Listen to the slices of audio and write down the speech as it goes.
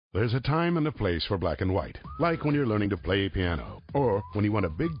There's a time and a place for black and white, like when you're learning to play piano, or when you want a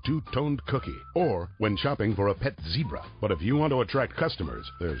big two-toned cookie, or when shopping for a pet zebra. But if you want to attract customers,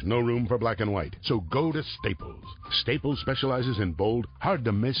 there's no room for black and white. So go to Staples. Staples specializes in bold,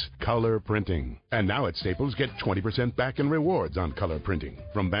 hard-to-miss color printing. And now at Staples, get 20% back in rewards on color printing,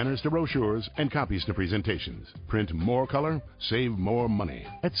 from banners to brochures and copies to presentations. Print more color, save more money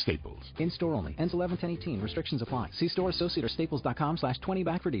at Staples. In-store only. Ends 11/10/18. Restrictions apply. See store associate or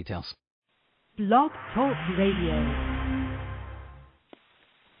staples.com/20back for details. Blog Talk Radio.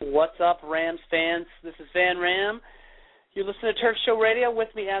 What's up, Rams fans? This is Van Ram. You're listening to Turf Show Radio. With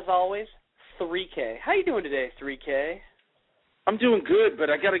me, as always, 3K. How you doing today, 3K? I'm doing good, but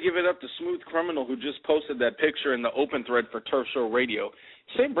I got to give it up to Smooth Criminal, who just posted that picture in the open thread for Turf Show Radio.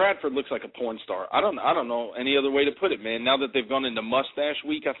 Sam Bradford looks like a porn star. I don't know any other way to put it, man. Now that they've gone into Mustache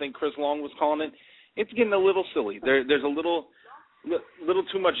Week, I think Chris Long was calling it, it's getting a little silly. There's a little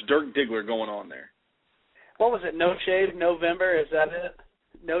too much Dirk Diggler going on there. What was it, No Shave November? Is that it?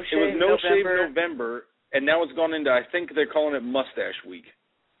 No Shave It was No Shave November, and now it's gone into, I think they're calling it Mustache Week.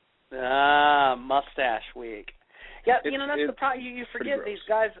 Mustache Week. Yeah, that's the problem. You forget these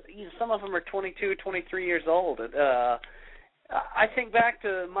guys, some of them are 22, 23 years old. I think back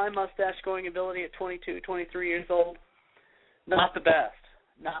to my mustache-going ability at 22, 23 years old. Not the best.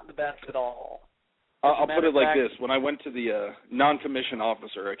 Not the best at all. I'll put it like this. When I went to the non-commissioned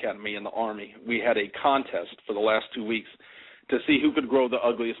officer academy in the Army, we had a contest for the last 2 weeks to see who could grow the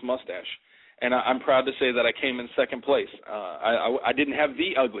ugliest mustache. And I'm proud to say that I came in second place. I didn't have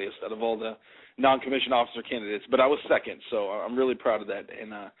the ugliest out of all the non-commissioned officer candidates, but I was second, so I'm really proud of that.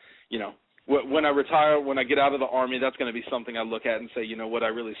 And, when I retire, when I get out of the Army, that's going to be something I look at and say, you know what, I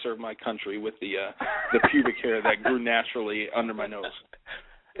really served my country with the pubic hair that grew naturally under my nose.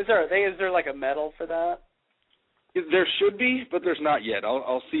 Is there like a medal for that? There should be, but there's not yet.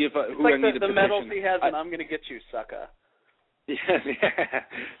 I'll see if who like I need to petition. The medals he has, and I'm going to get you, sucker. Yeah,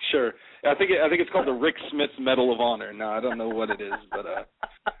 sure. I think it's called the Rick Smith Medal of Honor. No, I don't know what it is, but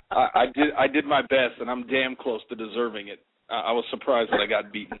I did my best, and I'm damn close to deserving it. I was surprised that I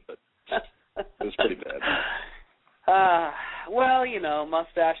got beaten, but it was pretty bad. Well,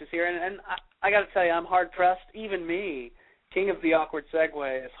 mustache is here, and I got to tell you, I'm hard pressed. Even me, king of the awkward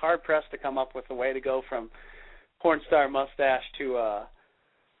segue, is hard pressed to come up with a way to go from porn star mustache to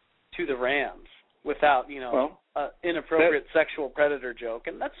the Rams without inappropriate sexual predator joke,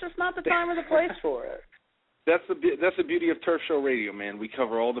 and that's just not the time or the place for it. That's the beauty of Turf Show Radio, man. We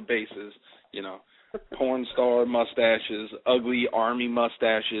cover all the bases, porn star mustaches, ugly Army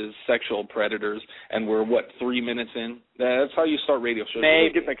mustaches, sexual predators, and we're 3 minutes in? That's how you start radio shows. Maybe.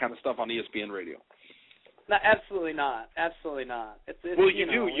 You don't get that kind of stuff on ESPN Radio. No, absolutely not. Absolutely not.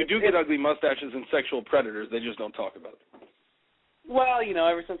 You do get ugly mustaches and sexual predators. They just don't talk about it. Well,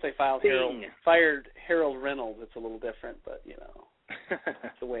 ever since they fired Harold Reynolds, it's a little different, but,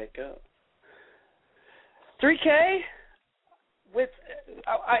 that's the way it goes. 3K,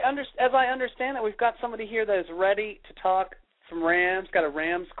 as I understand it, we've got somebody here that is ready to talk some Rams, got a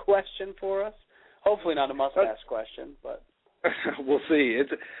Rams question for us. Hopefully not a mustache question, but... We'll see.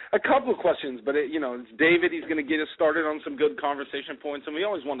 It's a couple of questions, but it's David. He's going to get us started on some good conversation points, and we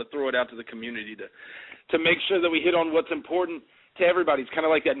always want to throw it out to the community to make sure that we hit on what's important to everybody. It's kind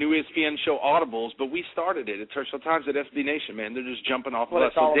of like that new ESPN show Audibles, but we started it at Churchill Times at SB Nation, man. They're just jumping off of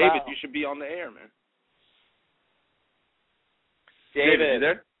us. So, David, you should be on the air, man. David, you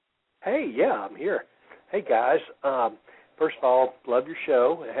there? Hey, yeah, I'm here. Hey, guys. First of all, love your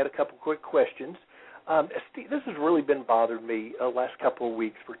show. I had a couple quick questions. This has really been bothering me the last couple of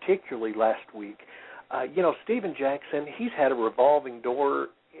weeks, particularly last week. Steven Jackson, he's had a revolving door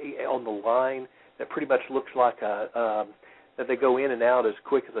on the line that pretty much looks like that they go in and out as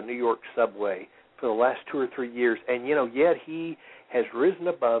quick as a New York subway for the last 2 or 3 years. And, yet he has risen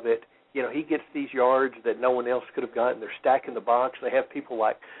above it. He gets these yards that no one else could have gotten. They're stacking the box. They have people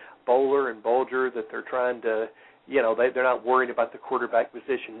like Bowler and Bolger that they're trying to, they're not worried about the quarterback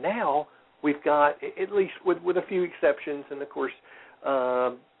position. Now, we've got, at least with a few exceptions, and of course,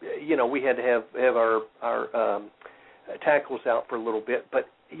 we had to have our tackles out for a little bit. But,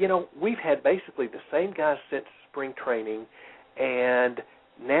 we've had basically the same guys since spring training, and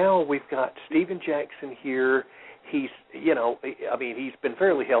now we've got Steven Jackson here. He's, he's been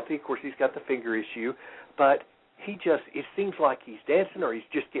fairly healthy. Of course, he's got the finger issue, but it seems like he's dancing or he's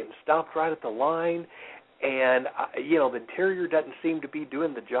just getting stopped right at the line. And, the interior doesn't seem to be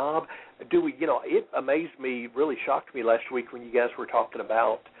doing the job. It amazed me, really shocked me last week when you guys were talking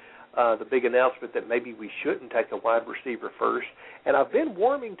about the big announcement that maybe we shouldn't take a wide receiver first. And I've been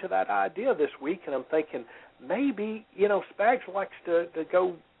warming to that idea this week, and I'm thinking maybe, Spags likes to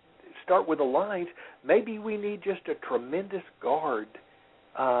go start with the lines. Maybe we need just a tremendous guard,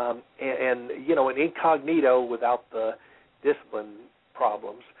 and an incognito without the discipline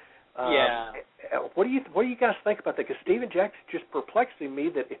problems. What do you guys think about that? Because Steven Jackson's just perplexing me.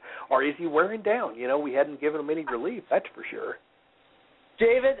 Or is he wearing down? We hadn't given him any relief. That's for sure.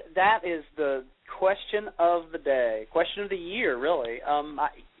 David, that is the question of the day, question of the year, really.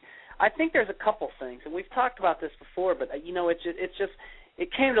 I think there's a couple things, and we've talked about this before, but it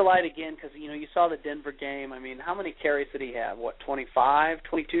came to light again because you saw the Denver game. I mean, how many carries did he have? 25,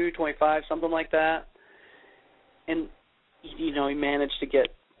 22, 25, something like that. And he managed to get,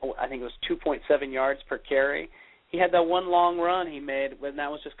 I think it was 2.7 yards per carry. He had that one long run he made, and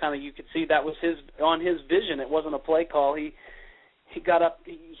that was just kind of, you could see that was on his vision. It wasn't a play call. He got up,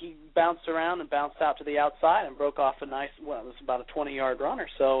 he bounced around and bounced out to the outside and broke off a nice, it was about a 20-yard run or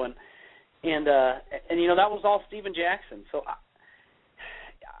so, and that was all Steven Jackson. So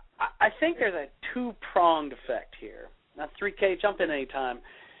I think there's a two-pronged effect here. Now, 3K, jump in anytime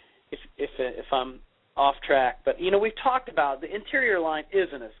if I'm off track. But, we've talked about the interior line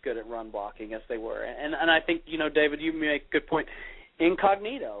isn't as good at run blocking as they were. And I think, David, you make a good point.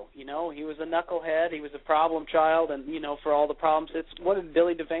 Incognito, he was a knucklehead. He was a problem child. And, for all the problems, what did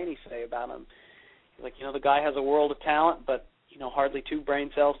Billy Devaney say about him? Like, the guy has a world of talent, but, hardly two brain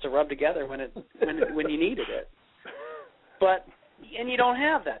cells to rub together when you needed it. But, and you don't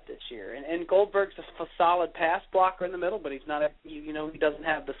have that this year. And Goldberg's a solid pass blocker in the middle, but he's not he doesn't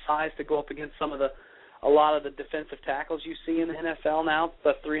have the size to go up against a lot of the defensive tackles you see in the NFL now,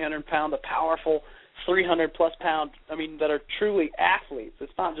 the 300-pound, the powerful 300-plus pound, that are truly athletes.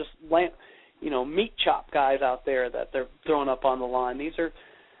 It's not just, meat chop guys out there that they're throwing up on the line. These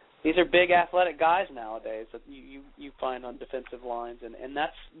are big athletic guys nowadays that you find on defensive lines, and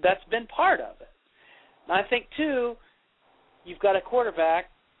that's been part of it. And I think, too, you've got a quarterback,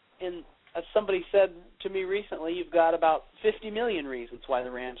 and as somebody said to me recently, you've got about 50 million reasons why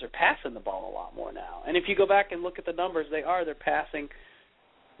the Rams are passing the ball a lot more now. And if you go back and look at the numbers, they're passing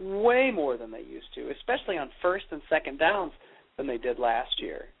way more than they used to, especially on first and second downs than they did last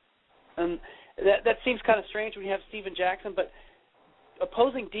year. And that seems kind of strange when you have Steven Jackson, but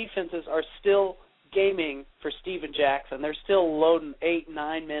opposing defenses are still gaming for Steven Jackson. They're still loading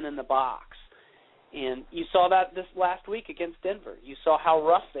 8-9 men in the box. And you saw that this last week against Denver. You saw how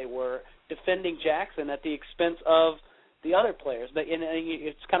rough they were defending Jackson at the expense of the other players. And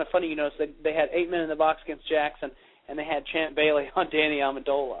it's kind of funny, they had 8 men in the box against Jackson, and they had Champ Bailey on Danny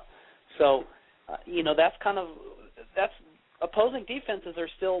Amendola. So, that's opposing defenses are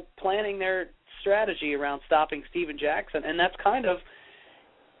still planning their strategy around stopping Steven Jackson, and that's kind of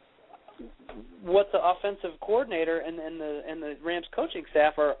what the offensive coordinator and the Rams coaching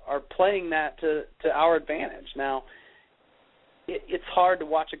staff are playing that to our advantage. Now, it's hard to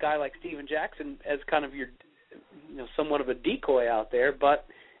watch a guy like Steven Jackson as kind of your, somewhat of a decoy out there, but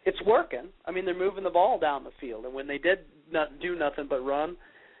it's working. They're moving the ball down the field, and when they did not do nothing but run,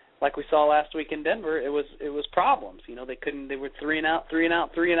 like we saw last week in Denver, it was problems. They were 3 and out.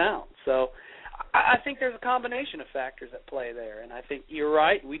 So I think there's a combination of factors at play there, and I think you're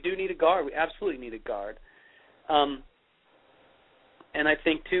right. We do need a guard. We absolutely need a guard. And I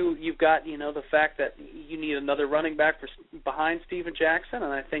think, too, you've got, the fact that you need another running back behind Steven Jackson,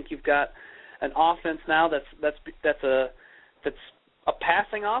 and I think you've got an offense now that's a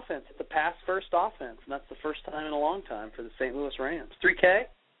passing offense. It's a pass-first offense, and that's the first time in a long time for the St. Louis Rams. 3K?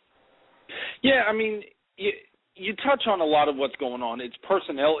 Yeah, you touch on a lot of what's going on. It's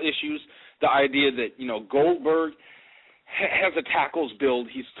personnel issues, the idea that, Goldberg has a tackles build.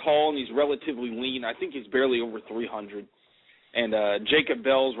 He's tall and he's relatively lean. I think he's barely over 300. And Jacob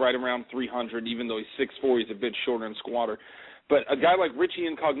Bell's right around 300, even though he's 6'4", he's a bit shorter and squatter. But a guy like Richie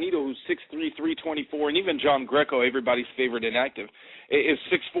Incognito, who's 6'3", 324, and even John Greco, everybody's favorite inactive, is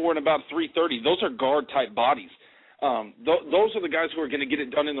 6'4" and about 330. Those are guard-type bodies. Those are the guys who are going to get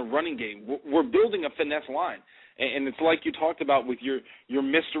it done in the running game. We're building a finesse line. And it's like you talked about with your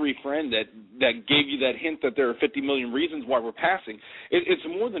mystery friend that gave you that hint that there are 50 million reasons why we're passing. It's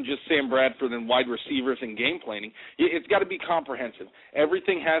more than just Sam Bradford and wide receivers and game planning. It's got to be comprehensive.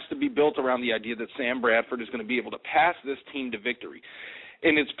 Everything has to be built around the idea that Sam Bradford is going to be able to pass this team to victory.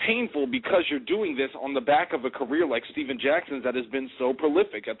 And it's painful because you're doing this on the back of a career like Steven Jackson's that has been so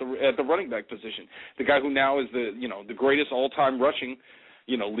prolific at the running back position. The guy who now is the greatest all-time rushing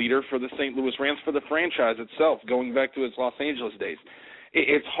leader for the St. Louis Rams, for the franchise itself, going back to its Los Angeles days.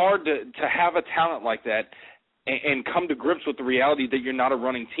 It's hard to have a talent like that and come to grips with the reality that you're not a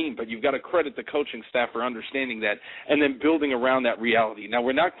running team, but you've got to credit the coaching staff for understanding that and then building around that reality. Now,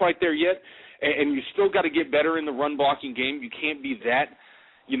 we're not quite there yet, and you still got to get better in the run-blocking game. You can't be that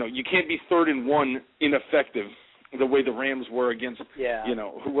you can't be 3rd and 1 ineffective the way the Rams were against,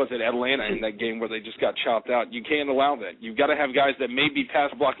 who was it, Atlanta in that game where they just got chopped out. You can't allow that. You've got to have guys that may be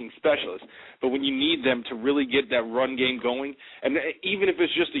pass-blocking specialists, but when you need them to really get that run game going, and even if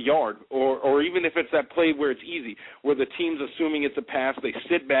it's just a yard or even if it's that play where it's easy, where the team's assuming it's a pass, they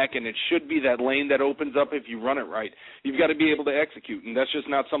sit back, and it should be that lane that opens up if you run it right. You've got to be able to execute, and that's just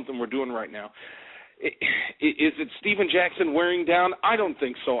not something we're doing right now. Is it Steven Jackson wearing down? I don't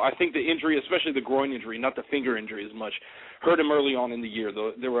think so. I think the injury, especially the groin injury, not the finger injury as much, hurt him early on in the year.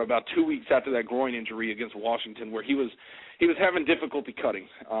 There were about 2 weeks after that groin injury against Washington where he was having difficulty cutting.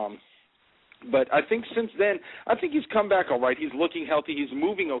 But I think since then, I think he's come back all right. He's looking healthy. He's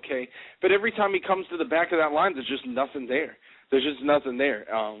moving okay. But every time he comes to the back of that line, there's just nothing there. There's just nothing there.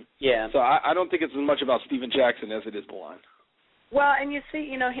 So I don't think it's as much about Steven Jackson as it is the line. Well, and you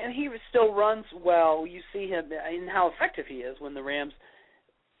see, he still runs well. You see him and how effective he is when the Rams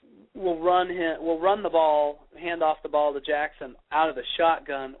will run the ball, hand off the ball to Jackson out of the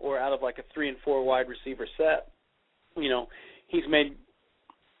shotgun or out of like a 3 and 4 wide receiver set. He's made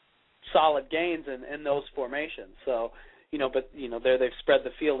solid gains in those formations. So, there they've spread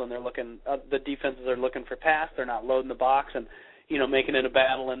the field and they're looking. The defenses are looking for pass. They're not loading the box and making it a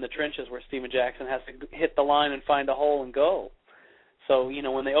battle in the trenches where Steven Jackson has to hit the line and find a hole and go. So,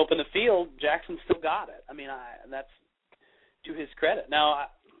 when they open the field, Jackson still got it. That's to his credit. Now,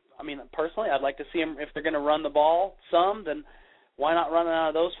 personally, I'd like to see him, if they're going to run the ball some, then why not run it out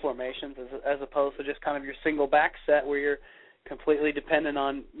of those formations as opposed to just kind of your single back set where you're completely dependent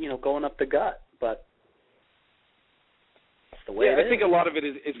on, going up the gut. But that's the way it is. I think a lot of it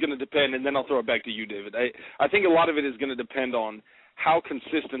is going to depend, and then I'll throw it back to you, David. I think a lot of it is going to depend on how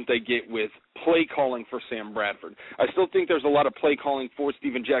consistent they get with play calling for Sam Bradford. I still think there's a lot of play calling for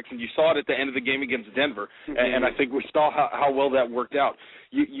Steven Jackson. You saw it at the end of the game against Denver, and I think we saw how well that worked out.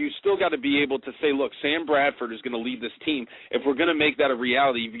 You still got to be able to say, look, Sam Bradford is going to lead this team. If we're going to make that a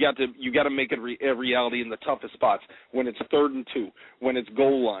reality, you got to make it a reality in the toughest spots, when it's 3rd and 2, when it's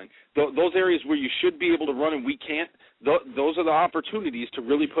goal line. Those areas where you should be able to run and we can't, those are the opportunities to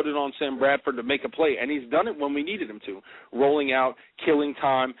really put it on Sam Bradford to make a play, and he's done it when we needed him to, rolling out, killing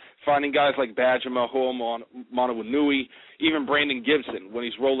time, finding guys like Bajema, Ho'omonu, even Brandon Gibson when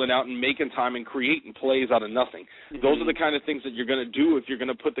he's rolling out and making time and creating plays out of nothing. Those are the kind of things that you're going to do if you're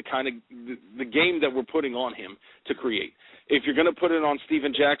going to put the game that we're putting on him to create. If you're going to put it on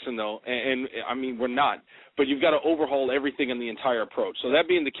Steven Jackson, though, and we're not, but you've got to overhaul everything in the entire approach. So that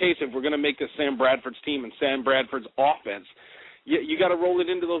being the case, if we're going to make this Sam Bradford's team and Sam Bradford's offense, you got to roll it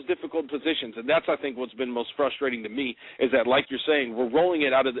into those difficult positions, and that's, I think, what's been most frustrating to me is that, like you're saying, we're rolling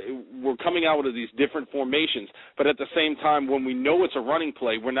it we're coming out of these different formations, but at the same time, when we know it's a running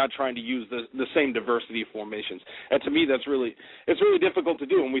play, we're not trying to use the same diversity of formations. And to me, it's really difficult to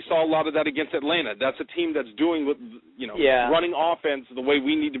do, and we saw a lot of that against Atlanta. That's a team that's doing running offense the way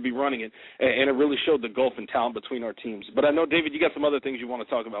we need to be running it, and it really showed the gulf in talent between our teams. But I know, David, you got some other things you want to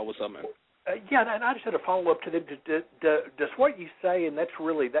talk about. What's up, man? And I just had a follow-up to does what you say, and that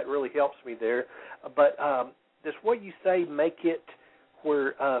really helps me there, but does what you say make it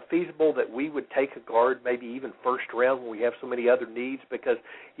where feasible that we would take a guard maybe even first round when we have so many other needs? Because,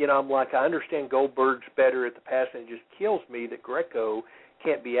 I understand Goldberg's better at the pass, and it just kills me that Greco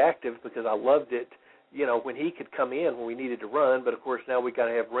can't be active because I loved it, when he could come in when we needed to run, but of course now we got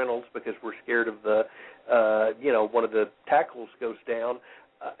to have Reynolds because we're scared of the, one of the tackles goes down.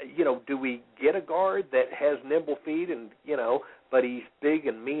 Do we get a guard that has nimble feet and, but he's big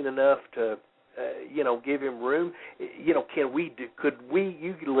and mean enough to, give him room? Could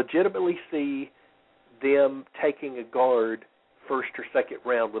you legitimately see them taking a guard first or second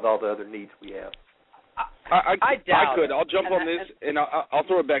round with all the other needs we have? I doubt I could. it. I'll jump on this, and I'll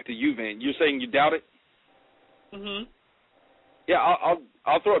throw it back to you, Van. You're saying you doubt it? Mm-hmm. Yeah,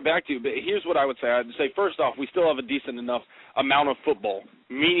 I'll throw it back to you, but here's what I would say. I'd say, first off, we still have a decent enough amount of football,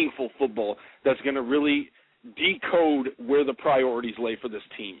 meaningful football, that's going to really decode where the priorities lay for this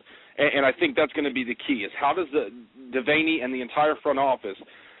team. And I think that's going to be the key, is how does Devaney and the entire front office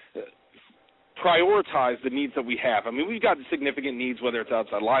prioritize the needs that we have. We've got significant needs, whether it's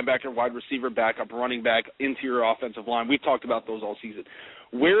outside linebacker, wide receiver, backup, running back, interior offensive line. We've talked about those all season.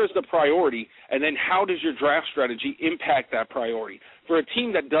 Where is the priority, and then how does your draft strategy impact that priority? For a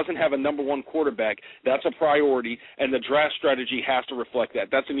team that doesn't have a number one quarterback, that's a priority, and the draft strategy has to reflect that.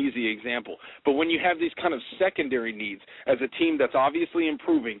 That's an easy example. But when you have these kind of secondary needs as a team that's obviously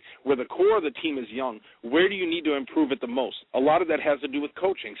improving, where the core of the team is young, where do you need to improve it the most? A lot of that has to do with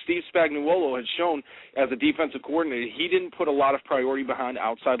coaching. Steve Spagnuolo has shown as a defensive coordinator, he didn't put a lot of priority behind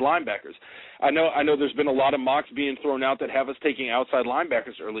outside linebackers. I know there's been a lot of mocks being thrown out that have us taking outside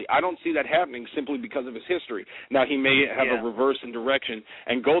linebackers early. I don't see that happening simply because of his history. Now, he may have a reverse in direction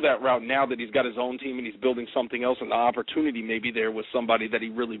and go that route now that he's got his own team and he's building something else, and the opportunity may be there with somebody that he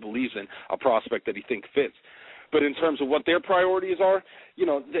really believes in, a prospect that he thinks fits. But in terms of what their priorities are,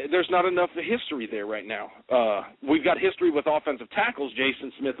 there's not enough history there right now. We've got history with offensive tackles,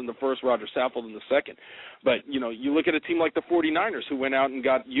 Jason Smith in the first, Roger Saffold in the second. But, you look at a team like the 49ers who went out and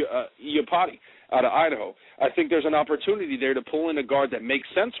got Iupati out of Idaho. I think there's an opportunity there to pull in a guard that makes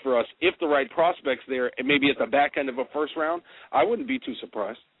sense for us if the right prospect's there, and maybe at the back end of a first round. I wouldn't be too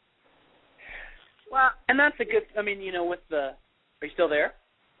surprised. Well, and that's a good, are you still there?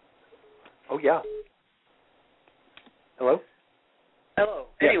 Oh, yeah. Hello? Hello.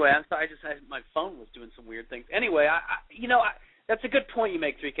 Yeah. Anyway, I'm sorry. My phone was doing some weird things. Anyway, that's a good point you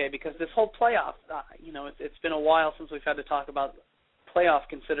make, 3K, because this whole playoff, it's been a while since we've had to talk about playoff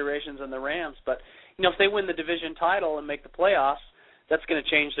considerations in the Rams. But, if they win the division title and make the playoffs, that's going to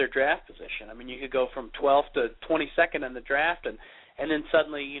change their draft position. I mean, you could go from 12th to 22nd in the draft, and then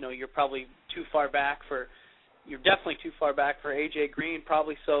suddenly, you're probably too far back You're definitely too far back for A.J. Green,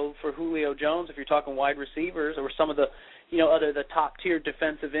 probably so for Julio Jones if you're talking wide receivers, or some of the, the top-tier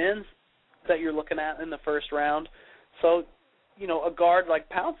defensive ends that you're looking at in the first round. So, a guard like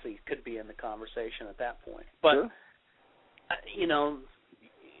Pouncey could be in the conversation at that point. But, sure. You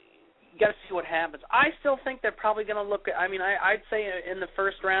got to see what happens. I still think they're probably going to look at, I'd say in the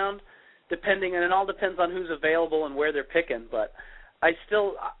first round, and it all depends on who's available and where they're picking, but I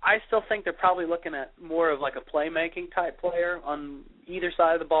still think they're probably looking at more of like a playmaking type player on either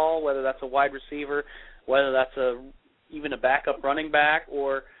side of the ball, whether that's a wide receiver, whether that's even a backup running back,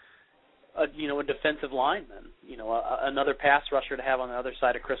 or a defensive lineman, another pass rusher to have on the other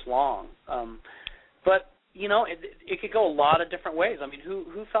side of Chris Long. But it could go a lot of different ways. I mean,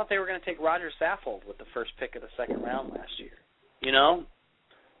 who thought they were going to take Roger Saffold with the first pick of the second round last year?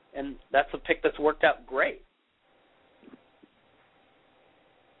 And that's a pick that's worked out great.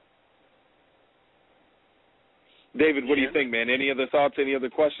 David, what do you think, man? Any other thoughts, any other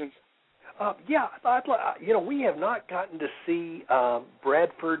questions? We have not gotten to see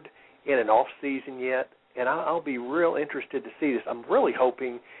Bradford in an off season yet, and I'll be real interested to see this. I'm really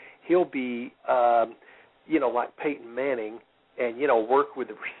hoping he'll be, like Peyton Manning, and work with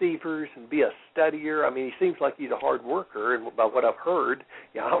the receivers and be a studier. I mean, he seems like he's a hard worker, and by what I've heard,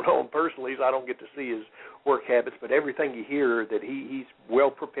 I don't know him personally, so I don't get to see his work habits, but everything you hear that he's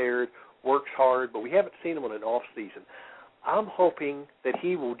well prepared, works hard, but we haven't seen him on an off season. I'm hoping that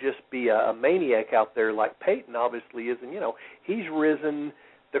he will just be a maniac out there like Peyton obviously is, and he's risen.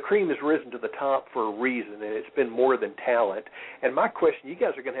 The cream has risen to the top for a reason, and it's been more than talent. And my question, you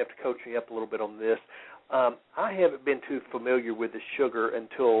guys are going to have to coach me up a little bit on this. I haven't been too familiar with the sugar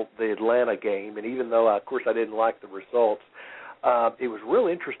until the Atlanta game, and even though, of course, I didn't like the results, it was real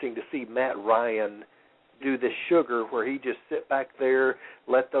interesting to see Matt Ryan do this sugar where he just sit back there,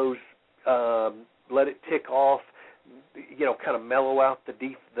 let it tick off, kind of mellow out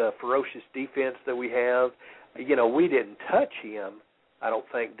the ferocious defense that we have. We didn't touch him, I don't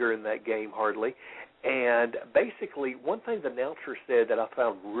think, during that game hardly. And basically, one thing the announcer said that I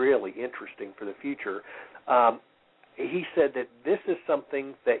found really interesting for the future, he said that this is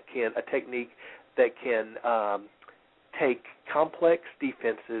something a technique that can take complex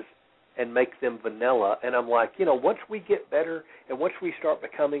defenses and make them vanilla. And I'm like, once we get better and once we start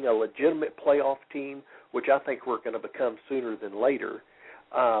becoming a legitimate playoff team, which I think we're going to become sooner than later,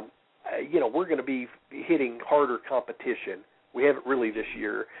 we're going to be hitting harder competition. We haven't really this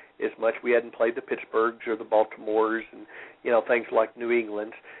year as much. We hadn't played the Pittsburghs or the Baltimores and, things like New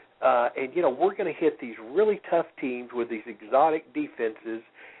England. And we're going to hit these really tough teams with these exotic defenses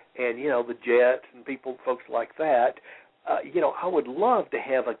and, the Jets and folks like that. I would love to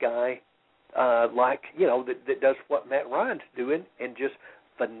have a guy that does what Matt Ryan's doing and just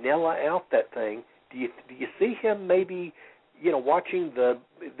vanilla out that thing. Do you see him maybe, watching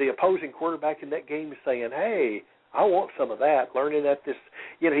the opposing quarterback in that game and saying, hey, I want some of that, learning at this,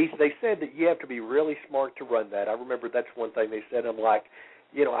 they said that you have to be really smart to run that. I remember that's one thing they said. I'm like,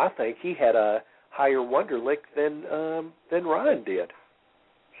 I think he had a higher Wonderlic than Ryan did.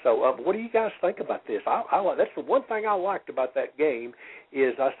 So what do you guys think about this? That's the one thing I liked about that game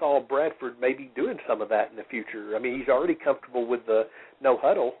is I saw Bradford maybe doing some of that in the future. I mean, he's already comfortable with the no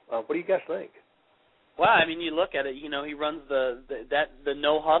huddle. What do you guys think? Well, I mean, you look at it. He runs the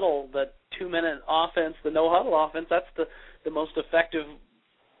no huddle, the 2-minute offense, the no huddle offense. That's the most effective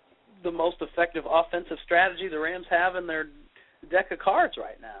offensive strategy the Rams have in their deck of cards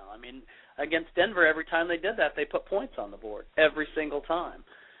right now. I mean, against Denver, every time they did that, they put points on the board every single time.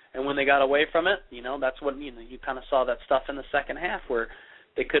 And when they got away from it, that's when you kind of saw that stuff in the second half where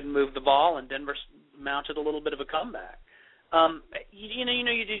they couldn't move the ball and Denver mounted a little bit of a comeback.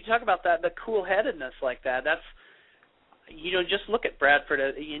 You talk about that, the cool-headedness like that. That's just look at Bradford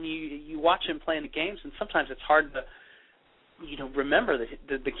and you watch him playing the games, and sometimes it's hard to remember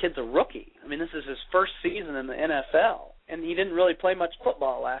that the kid's a rookie. I mean, this is his first season in the NFL, and he didn't really play much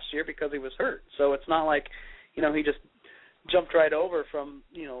football last year because he was hurt. So it's not like he just jumped right over from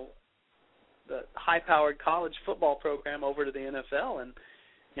the high-powered college football program over to the NFL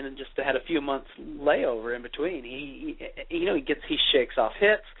and just had a few months layover in between. He shakes off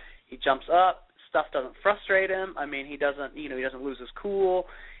hits, he jumps up, stuff doesn't frustrate him. I mean, he doesn't lose his cool.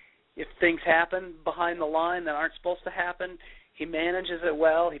 If things happen behind the line that aren't supposed to happen, he manages it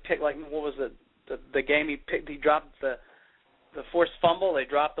well. He picked, what was it, the game he picked, he dropped the forced fumble, they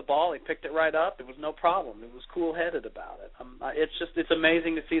dropped the ball, he picked it right up. It was no problem. He was cool-headed about it. It's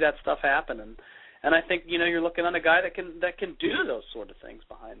amazing to see that stuff happen, and I think you're looking on a guy that can do those sort of things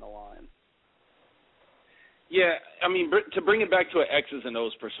behind the line. Yeah, I mean, to bring it back to an X's and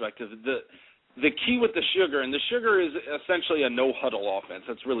O's perspective, the key with the Sugar, and the Sugar is essentially a no-huddle offense.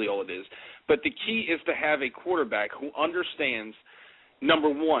 That's really all it is. But the key is to have a quarterback who understands, number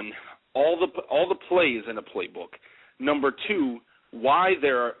one, all the plays in a playbook. Number two, why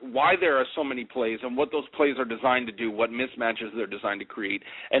there are so many plays and what those plays are designed to do, what mismatches they're designed to create.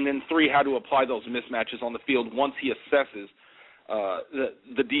 And then three, how to apply those mismatches on the field once he assesses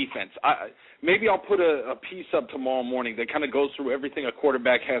the defense. Maybe I'll put a piece up tomorrow morning that kind of goes through everything a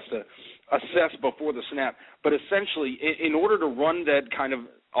quarterback has to assess before the snap. But essentially, in order to run that kind of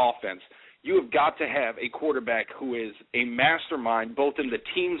offense, you have got to have a quarterback who is a mastermind both in the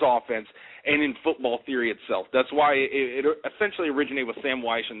team's offense and in football theory itself. That's why it essentially originated with Sam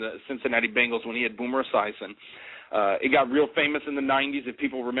Weiss and the Cincinnati Bengals when he had Boomer Esiason. It got real famous in the 90s if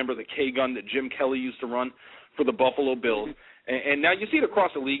people remember the K-gun that Jim Kelly used to run for the Buffalo Bills. And now you see it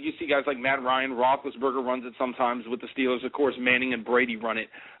across the league. You see guys like Matt Ryan, Roethlisberger runs it sometimes with the Steelers. Of course, Manning and Brady run it.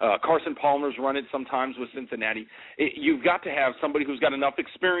 Carson Palmer's run it sometimes with Cincinnati. You've got to have somebody who's got enough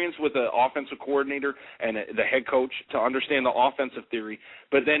experience with the offensive coordinator and the head coach to understand the offensive theory,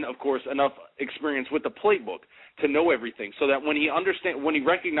 but then, of course, enough experience with the playbook to know everything so that when he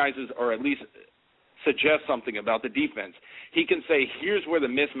recognizes or at least suggest something about the defense, he can say, here's where the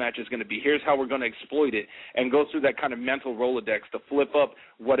mismatch is going to be, here's how we're going to exploit it, and go through that kind of mental Rolodex to flip up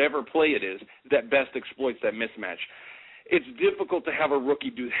whatever play it is that best exploits that mismatch. It's difficult to have a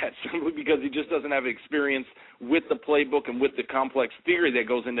rookie do that simply because he just doesn't have experience with the playbook and with the complex theory that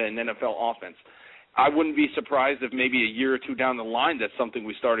goes into an NFL offense. I wouldn't be surprised if maybe a year or two down the line that's something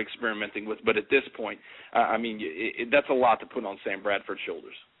we start experimenting with, but at this point, that's a lot to put on Sam Bradford's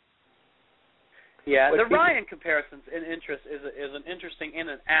shoulders. Yeah, the Ryan comparisons in interest is an interesting and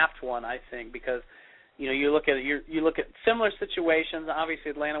an apt one, I think, because you look at similar situations.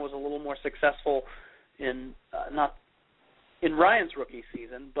 Obviously, Atlanta was a little more successful in not in Ryan's rookie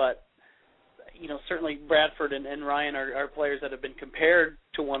season, but certainly Bradford and Ryan are players that have been compared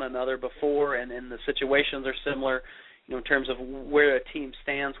to one another before, and the situations are similar, in terms of where a team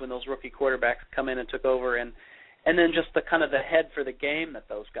stands when those rookie quarterbacks come in and took over, and then just the kind of the head for the game that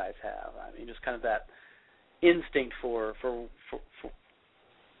those guys have. I mean, just kind of that instinct for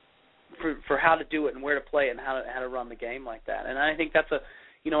how to do it and where to play it and how to run the game like that. And I think that's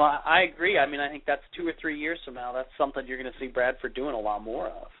I agree. I mean, I think that's 2 or 3 years from now, that's something you're going to see Bradford doing a lot more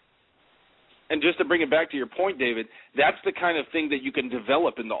of. And just to bring it back to your point, David, that's the kind of thing that you can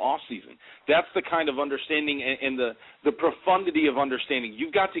develop in the off season. That's the kind of understanding and the profundity of understanding.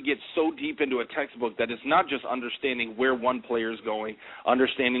 You've got to get so deep into a textbook that it's not just understanding where one player is going,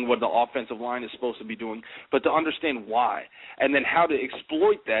 understanding what the offensive line is supposed to be doing, but to understand why, and then how to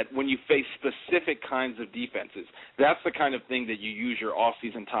exploit that when you face specific kinds of defenses. That's the kind of thing that you use your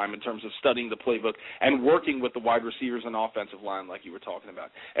off-season time in terms of studying the playbook and working with the wide receivers and offensive line like you were talking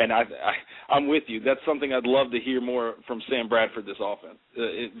about. And I'm with you. That's something I'd love to hear more from Sam Bradford this offseason.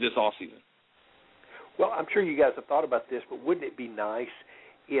 Well, I'm sure you guys have thought about this, but wouldn't it be nice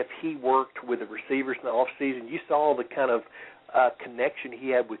if he worked with the receivers in the offseason? You saw the kind of connection he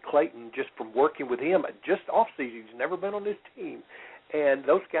had with Clayton just from working with him just offseason. He's never been on his team. And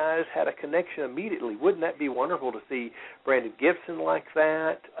those guys had a connection immediately. Wouldn't that be wonderful to see Brandon Gibson like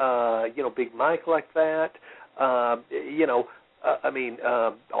that, Big Mike like that, all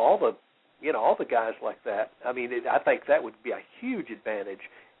the guys like that. I mean, I think that would be a huge advantage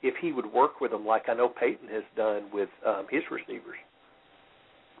if he would work with them like I know Peyton has done with his receivers.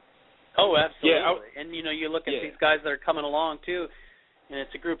 Oh, absolutely. Yeah, and, you look at these guys that are coming along, too. and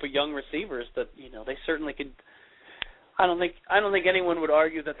it's a group of young receivers that they certainly could. I don't think anyone would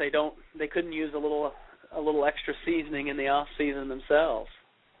argue that they couldn't use a little extra seasoning in the off season themselves.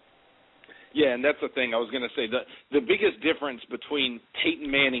 Yeah, and that's the thing. I was going to say the biggest difference between Peyton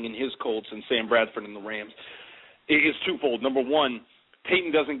Manning and his Colts and Sam Bradford and the Rams is twofold. Number one,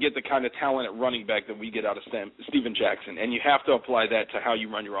 Peyton doesn't get the kind of talent at running back that we get out of Steven Jackson, and you have to apply that to how you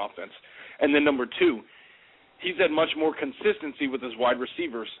run your offense. And then number two, he's had much more consistency with his wide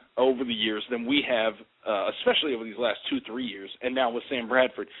receivers over the years than we have, especially over these last 2-3 years, and now with Sam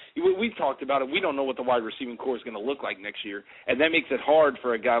Bradford. We've talked about it. We don't know what the wide receiving core is going to look like next year, and that makes it hard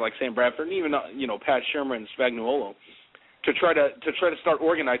for a guy like Sam Bradford and even Pat Shurmur and Spagnuolo to try to start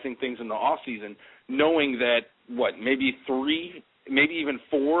organizing things in the off season, knowing that maybe 3, maybe even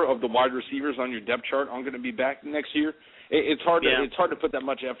 4 of the wide receivers on your depth chart aren't going to be back next year. It's hard to put that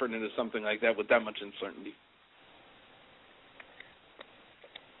much effort into something like that with that much uncertainty.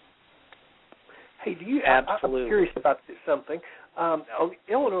 Hey, Absolutely. I'm curious about something.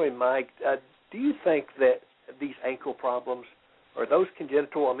 Illinois Mike, do you think that these ankle problems, are those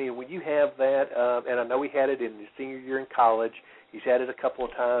congenital? I mean, when you have that, and I know he had it in his senior year in college, he's had it a couple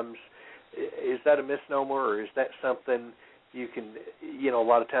of times, is that a misnomer, or is that something you can, a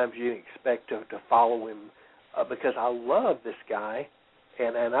lot of times you expect to follow him? Because I love this guy,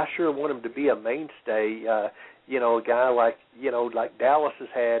 and I sure want him to be a mainstay. A guy like Dallas has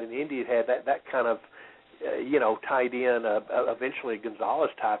had and Indy had that kind of, tied in, eventually a Gonzalez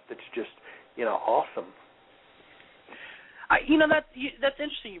type that's just, awesome. That's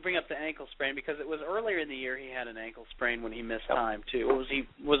interesting you bring up the ankle sprain, because it was earlier in the year he had an ankle sprain when he missed time, too.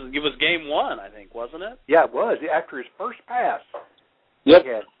 It was game 1, I think, wasn't it? Yeah, it was. After his first pass. Yep.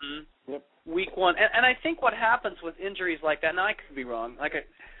 Yep. Week 1. And I think what happens with injuries like that, now I could be wrong,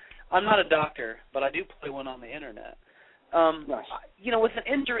 I'm not a doctor, but I do play one on the internet. Nice. With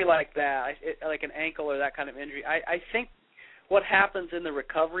an injury like that, like an ankle or that kind of injury, I think what happens in the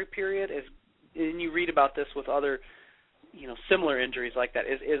recovery period is, and you read about this with other, similar injuries like that,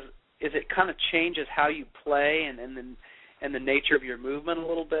 is it kind of changes how you play and the nature of your movement a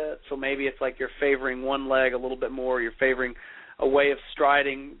little bit. So maybe it's like you're favoring one leg a little bit more, you're favoring a way of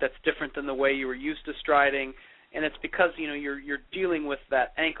striding that's different than the way you were used to striding. And it's because you're dealing with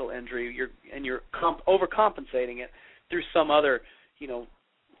that ankle injury, you're overcompensating it through some other,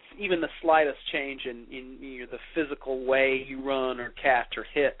 even the slightest change in the physical way you run or catch or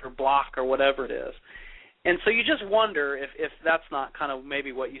hit or block or whatever it is. And so you just wonder if that's not kind of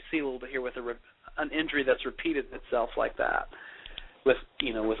maybe what you see a little bit here with an injury that's repeated itself like that. With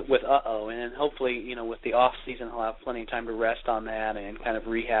and hopefully with the off season he'll have plenty of time to rest on that and kind of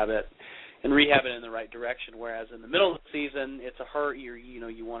rehab it in the right direction. Whereas in the middle of the season, it's a hurt.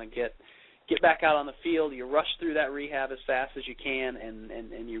 You want to get back out on the field. You rush through that rehab as fast as you can,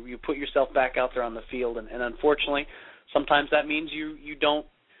 and you put yourself back out there on the field. And unfortunately, sometimes that means you don't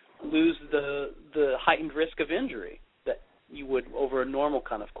lose the heightened risk of injury that you would over a normal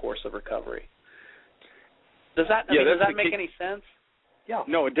kind of course of recovery. Does that make any sense? Yeah.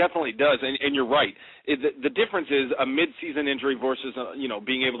 No, it definitely does, and you're right. The difference is a mid-season injury versus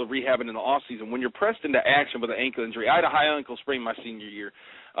being able to rehab it in the off season. When you're pressed into action with an ankle injury, I had a high ankle sprain my senior year.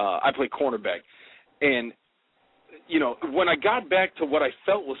 I played cornerback, and when I got back to what I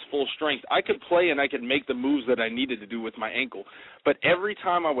felt was full strength, I could play and I could make the moves that I needed to do with my ankle. But every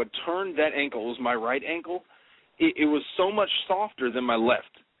time I would turn that ankle, it was my right ankle, it was so much softer than my left.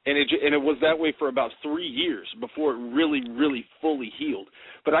 And it was that way for about 3 years before it really, really fully healed.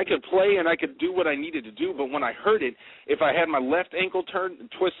 But I could play and I could do what I needed to do. But when I hurt it, if I had my left ankle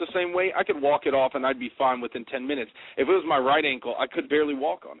twist the same way, I could walk it off and I'd be fine within 10 minutes. If it was my right ankle, I could barely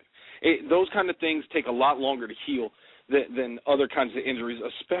walk on it. Those kind of things take a lot longer to heal than other kinds of injuries,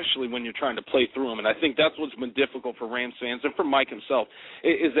 especially when you're trying to play through them. And I think that's what's been difficult for Rams fans and for Mike himself,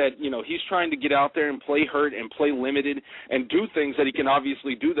 is that, he's trying to get out there and play hurt and play limited and do things that he can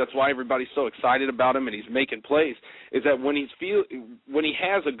obviously do. That's why everybody's so excited about him and he's making plays, is that when he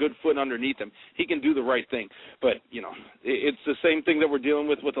has a good foot underneath him, he can do the right thing. But, it's the same thing that we're dealing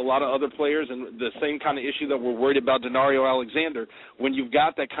with a lot of other players, and the same kind of issue that we're worried about Denario Alexander. When you've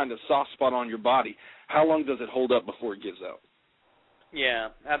got that kind of soft spot on your body, how long does it hold up before it gives out? Yeah,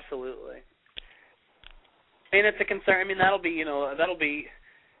 absolutely. And it's a concern. I mean, that'll be.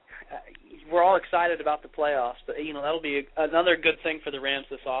 We're all excited about the playoffs, but that'll be another good thing for the Rams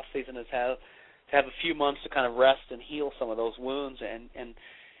this off season is to have a few months to kind of rest and heal some of those wounds and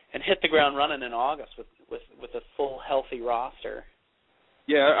hit the ground running in August with a full healthy roster.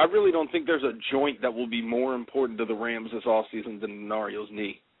 Yeah, I really don't think there's a joint that will be more important to the Rams this off season than Denario's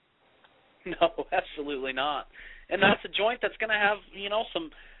knee. No, absolutely not. and that's a joint that's going to have,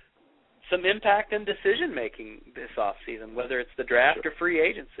 some impact in decision making this offseason, whether it's the draft or free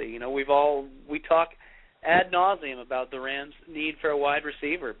agency. We talk ad nauseum about the Rams' need for a wide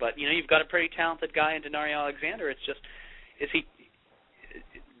receiver, but you've got a pretty talented guy in Denari Alexander. It's just,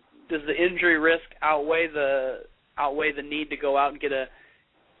 does the injury risk outweigh the need to go out and get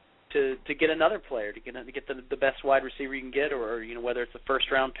to get another player, to get the best wide receiver you can get, or whether it's a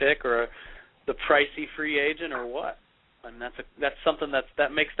first round pick or the pricey free agent or what? I mean, that's something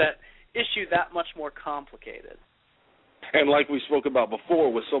that makes that issue that much more complicated. And like we spoke about before,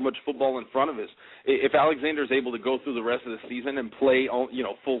 with so much football in front of us, if Alexander is able to go through the rest of the season and play,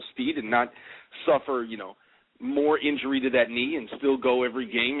 full speed and not suffer, more injury to that knee and still go every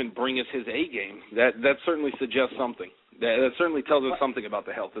game and bring us his A game, that certainly suggests something. That certainly tells us something about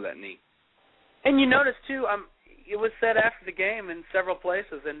the health of that knee. And you notice too, it was said after the game in several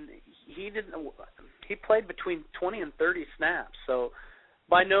places, and he played between 20 and 30 snaps. So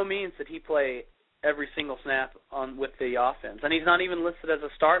by no means did he play every single snap with the offense, and he's not even listed as a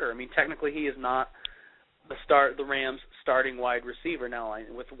starter. I mean, technically he is not the Rams' starting wide receiver. Now,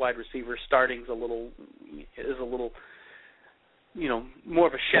 with wide receiver, starting is a little more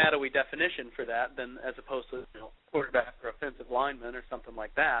of a shadowy definition for that than as opposed to quarterback or offensive lineman or something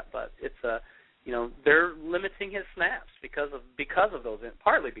like that. But it's they're limiting his snaps because of those,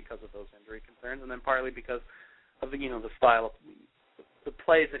 partly because of those injury concerns, and then partly because of the style of the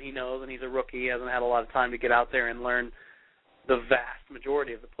plays that he knows, and he's a rookie. He hasn't had a lot of time to get out there and learn the vast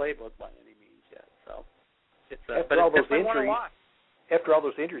majority of the playbook by any means yet. So it's after all those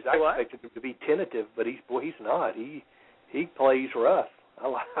injuries, I what? expected him to be tentative, but he's not. He plays rough.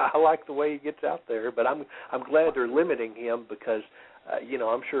 I like the way he gets out there, but I'm glad they're limiting him because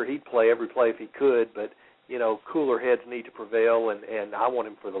I'm sure he'd play every play if he could, but cooler heads need to prevail, and I want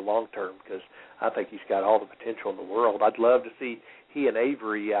him for the long term because I think he's got all the potential in the world. I'd love to see he and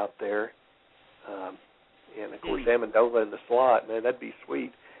Avery out there, and of course Amendola in the slot. Man, that'd be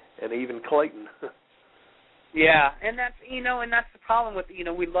sweet, and even Clayton. Yeah, and that's the problem with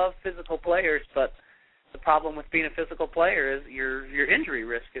we love physical players, but the problem with being a physical player is your injury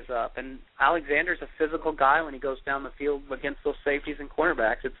risk is up. And Alexander's a physical guy when he goes down the field against those safeties and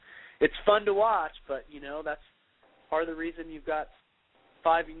cornerbacks. It's fun to watch, but that's part of the reason you've got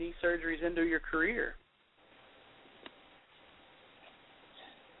 5 knee surgeries into your career.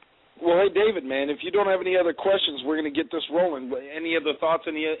 Well, hey, David, man, if you don't have any other questions, we're going to get this rolling. Any other thoughts,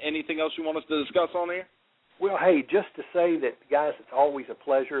 anything else you want us to discuss on here? Well, hey, just to say that, guys, it's always a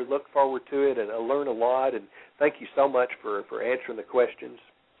pleasure. Look forward to it, and I learn a lot. And thank you so much for answering the questions.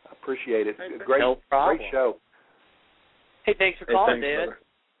 I appreciate it. Great show. Hey, thanks for calling, David. Brother.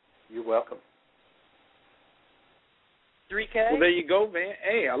 You're welcome. 3K. Well, there you go, man.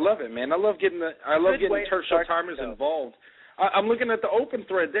 Hey, I love it, man. I love getting Turf Show timers involved. I'm looking at the open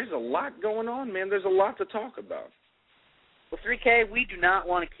thread. There's a lot going on, man. There's a lot to talk about. Well, 3K, we do not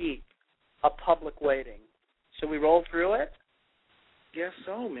want to keep a public waiting. Should we roll through it? Guess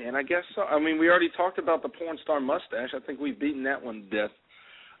so, man. I guess so. I mean, we already talked about the porn star mustache. I think we've beaten that one to death.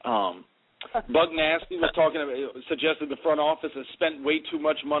 Bug Nasty was suggested the front office has spent way too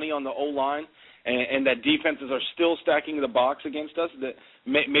much money on the O-line and that defenses are still stacking the box against us. That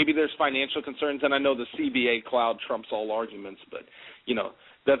maybe there's financial concerns, and I know the CBA cloud trumps all arguments, but,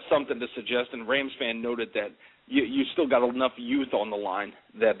 that's something to suggest. And Rams fan noted that you still got enough youth on the line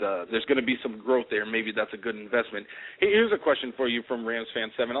that there's going to be some growth there. Maybe that's a good investment. Hey, here's a question for you from Rams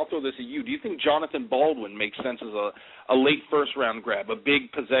Fan 7. I'll throw this at you. Do you think Jonathan Baldwin makes sense as a late first-round grab, a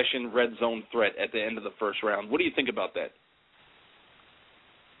big possession red zone threat at the end of the first round? What do you think about that?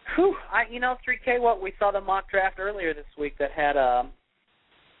 3K, we saw the mock draft earlier this week that had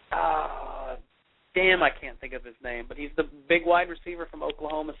I can't think of his name, but he's the big wide receiver from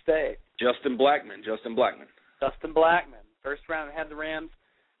Oklahoma State. Justin Blackman. First round, had the Rams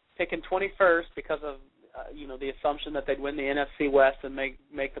picking 21st because of the assumption that they'd win the NFC West and make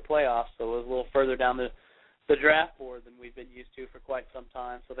the playoffs. So it was a little further down the draft board than we've been used to for quite some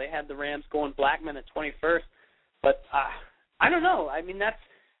time. So they had the Rams going Blackman at 21st. But I don't know. I mean,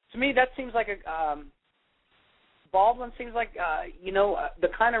 to me that seems like Baldwin seems like the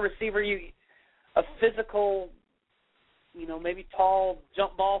kind of receiver a physical, maybe tall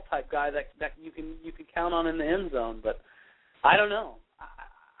jump ball type guy that you can count on in the end zone. But I don't know.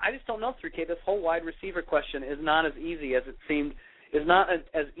 I just don't know, 3K. This whole wide receiver question is not as easy as it seemed. Is not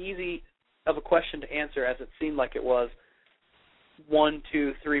as easy of a question to answer as it seemed like it was 1,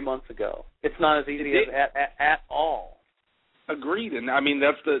 2, 3 months ago. It's not as easy as at all. Agreed, and I mean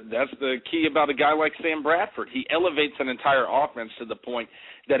that's the key about a guy like Sam Bradford. He elevates an entire offense to the point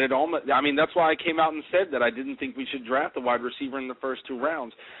that it almost. I mean that's why I came out and said that I didn't think we should draft a wide receiver in the first 2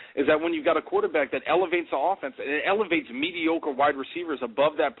 rounds. Is that when you've got a quarterback that elevates the offense, and it elevates mediocre wide receivers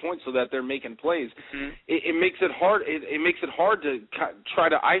above that point so that they're making plays. It makes it hard. It makes it hard to try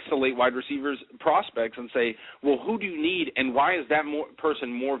to isolate wide receivers prospects and say, well, who do you need, and why is that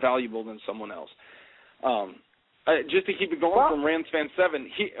person more valuable than someone else? Just to keep it going from Rams fan 7.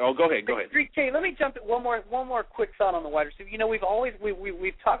 Go ahead. 3K, let me jump at one more quick thought on the wide receiver. You know, we've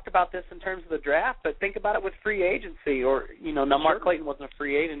talked about this in terms of the draft, but think about it with free agency. Or now Mark Clayton wasn't a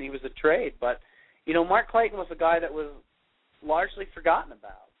free agent; he was a trade. But Mark Clayton was a guy that was largely forgotten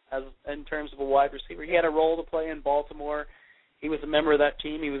about in terms of a wide receiver. He had a role to play in Baltimore. He was a member of that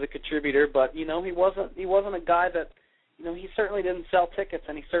team. He was a contributor, but he wasn't a guy that he certainly didn't sell tickets,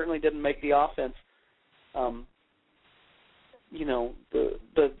 and he certainly didn't make the offense.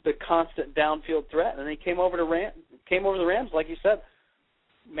 The constant downfield threat, and he came over the Rams, like you said,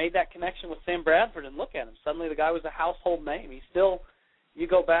 made that connection with Sam Bradford, and look at him. Suddenly, the guy was a household name. He's still. You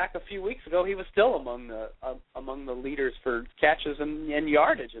go back a few weeks ago, he was still among the leaders for catches and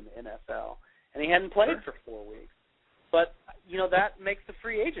yardage in the NFL, and he hadn't played for 4 weeks. But that makes the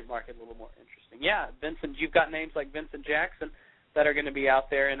free agent market a little more interesting. Yeah, Vincent, you've got names like Vincent Jackson that are going to be out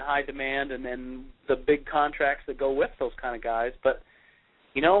there in high demand, and then the big contracts that go with those kind of guys. But,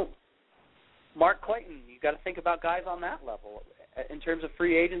 Mark Clayton, you've got to think about guys on that level in terms of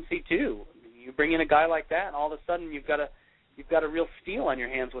free agency too. You bring in a guy like that, and all of a sudden you've got a real steal on your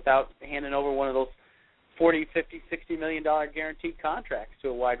hands without handing over one of those $40, $50, $60 million guaranteed contracts to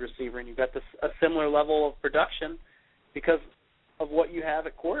a wide receiver, and you've got a similar level of production because of what you have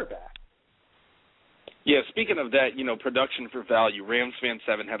at quarterback. Yeah, speaking of that, production for value, Rams fan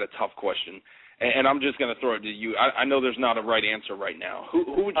 7 had a tough question, and I'm just going to throw it to you. I know there's not a right answer right now.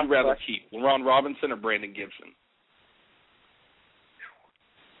 Who would you rather keep, LaRon Robinson or Brandon Gibson?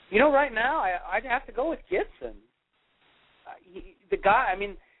 Right now, I'd have to go with Gibson. The guy,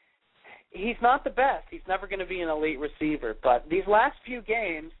 he's not the best. He's never going to be an elite receiver, but these last few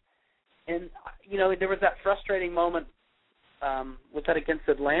games, and, there was that frustrating moment, was that against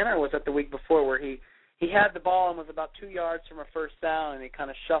Atlanta or was that the week before where he had the ball and was about 2 yards from a first down, and he kind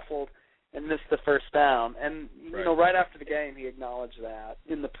of shuffled and missed the first down. And, right after the game, he acknowledged that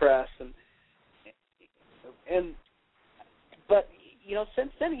in the press. But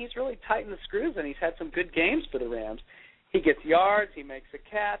since then, he's really tightened the screws, and he's had some good games for the Rams. He gets yards. He makes a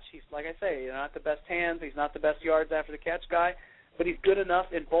catch. He's, like I say, not the best hands. He's not the best yards after the catch guy, but he's good enough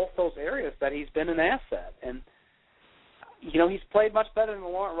in both those areas that he's been an asset. And, he's played much better than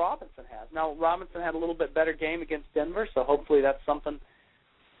Laurent Robinson has. Now, Robinson had a little bit better game against Denver, so hopefully that's something,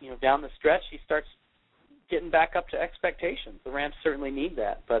 down the stretch he starts getting back up to expectations. The Rams certainly need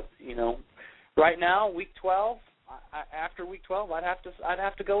that. But, right now, Week 12, after Week 12, I'd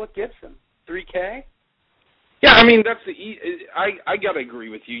have to go with Gibson. 3K? Yeah, that's I got to agree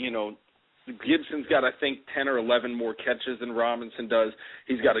with you. Gibson's got, I think, 10 or 11 more catches than Robinson does.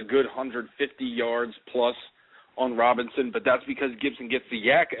 He's got a good 150 yards plus on Robinson, but that's because Gibson gets the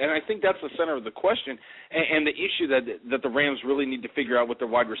yak, and I think that's the center of the question. And the issue that the Rams really need to figure out with their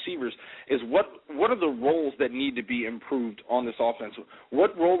wide receivers is what are the roles that need to be improved on this offense?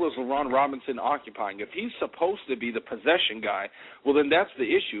 What role is LaRon Robinson occupying? If he's supposed to be the possession guy, well, then that's the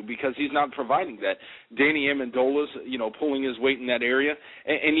issue because he's not providing that. Danny Amendola's, pulling his weight in that area,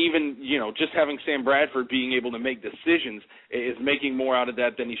 and even, just having Sam Bradford being able to make decisions is making more out of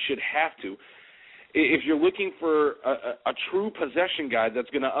that than he should have to. If you're looking for a true possession guy that's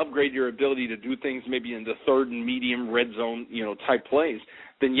going to upgrade your ability to do things maybe in the third and medium red zone, type plays,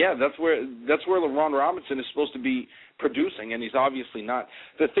 then yeah, that's where LaRon Robinson is supposed to be producing, and he's obviously not.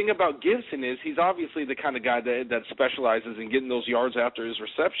 The thing about Gibson is he's obviously the kind of guy that specializes in getting those yards after his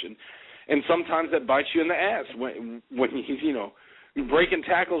reception, and sometimes that bites you in the ass when he's breaking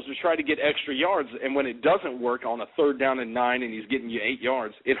tackles to try to get extra yards, and when it doesn't work on a 3rd down and 9 and he's getting you 8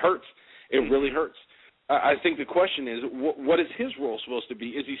 yards, it hurts. It really hurts. I think the question is, what is his role supposed to be?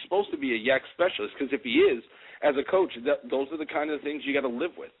 Is he supposed to be a yak specialist? Because if he is, as a coach, those are the kind of things you got to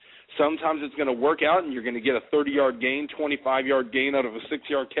live with. Sometimes it's going to work out and you're going to get a 30-yard gain, 25-yard gain out of a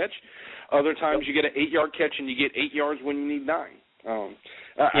 6-yard catch. Other times you get an 8-yard catch and you get 8 yards when you need 9.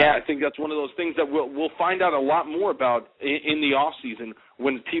 I think that's one of those things that we'll find out a lot more about in the offseason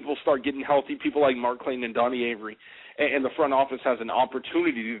when people start getting healthy, people like Mark Clayton and Donnie Avery. And the front office has an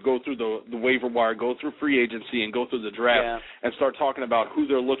opportunity to go through the waiver wire, go through free agency, and go through the draft and start talking about who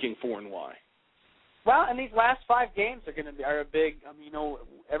they're looking for and why. Well, and these last 5 games are a big.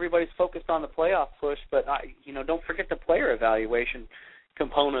 Everybody's focused on the playoff push, but don't forget the player evaluation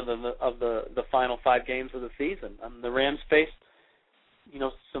component of the final 5 games of the season. The Rams face,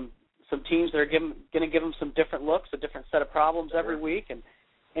 some teams that are going to give them some different looks, a different set of problems every week, and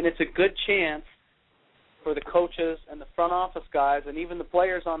it's a good chance for the coaches and the front office guys and even the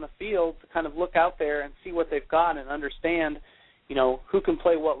players on the field to kind of look out there and see what they've got and understand, who can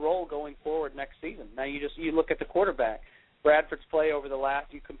play what role going forward next season. Now you look at the quarterback. Bradford's play over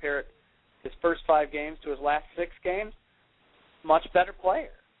you compare it, his first 5 games to his last 6 games, much better player.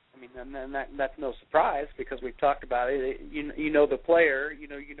 And that's no surprise because we've talked about it. You know the player, you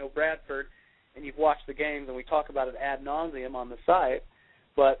know Bradford, and you've watched the games, and we talk about it ad nauseum on the site.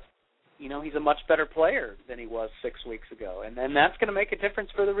 But he's a much better player than he was 6 weeks ago, and that's going to make a difference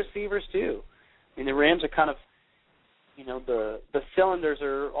for the receivers too. The Rams are kind of, the cylinders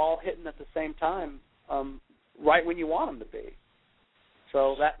are all hitting at the same time, right when you want them to be.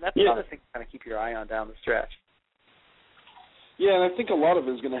 So that's another thing to kind of keep your eye on down the stretch. Yeah, and I think a lot of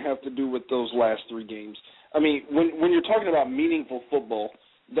it is going to have to do with those last 3 games. When you're talking about meaningful football,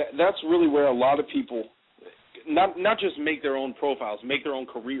 that's really where a lot of people not just make their own profiles, make their own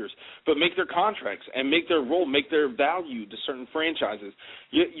careers, but make their contracts and make their role, make their value to certain franchises.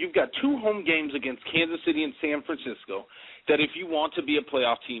 You've got 2 home games against Kansas City and San Francisco that if you want to be a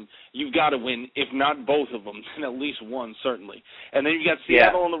playoff team, you've got to win, if not both of them, then at least one, certainly. And then you've got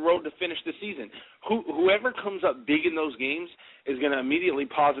Seattle on the road to finish the season. Whoever comes up big in those games is going to immediately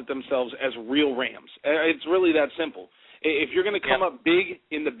posit themselves as real Rams. It's really that simple. If you're going to come up big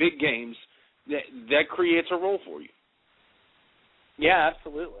in the big games, that creates a role for you. Yeah,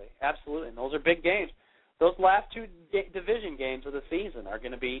 absolutely. And those are big games. Those last 2 division games of the season are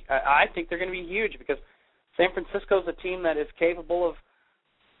going to be, I think they're going to be huge because San Francisco's a team that is capable of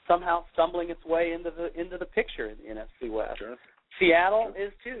somehow stumbling its way into the picture in the NFC West. Sure. Seattle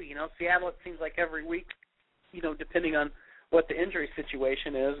is too. Seattle, it seems like every week, depending on what the injury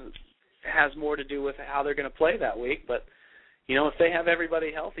situation is, has more to do with how they're going to play that week. But, if they have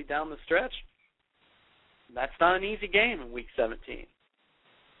everybody healthy down the stretch, that's not an easy game in Week 17.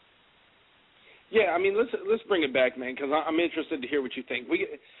 Yeah, let's bring it back, man, because I'm interested to hear what you think.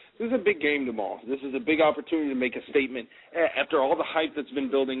 This is a big game tomorrow. This is a big opportunity to make a statement. After all the hype that's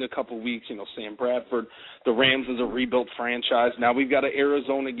been building a couple of weeks, Sam Bradford, the Rams is a rebuilt franchise. Now we've got an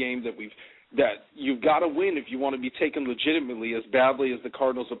Arizona game that you've got to win if you want to be taken legitimately as badly as the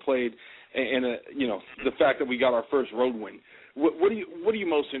Cardinals have played, and the fact that we got our first road win. What are you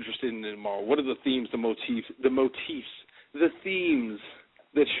most interested in tomorrow? What are the themes, the motifs, the themes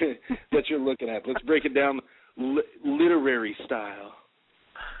that you're looking at? Let's break it down literary style.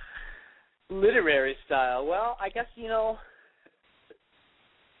 Literary style. Well, I guess,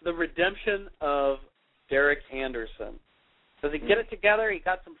 the redemption of Derek Anderson. Does he get it together? He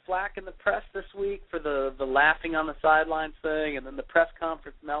got some flack in the press this week for the laughing on the sidelines thing and then the press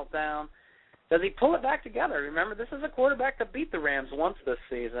conference meltdown. Does he pull it back together? Remember, this is a quarterback that beat the Rams once this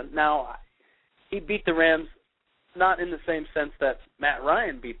season. Now, he beat the Rams not in the same sense that Matt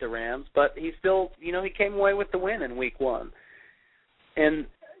Ryan beat the Rams, but he still, he came away with the win in Week 1. And,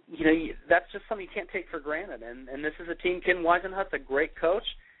 that's just something you can't take for granted. And this is a team, Ken Whisenhunt's a great coach,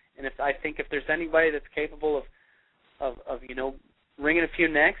 and I think if there's anybody that's capable of wringing a few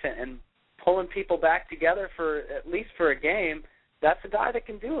necks and pulling people back together at least for a game, that's a guy that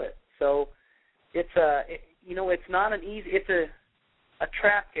can do it. So it's not an easy. It's a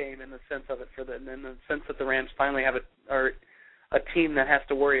trap game in the sense of it in the sense that the Rams finally have a team that has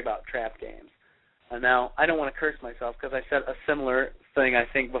to worry about trap games. And now I don't want to curse myself because I said a similar thing I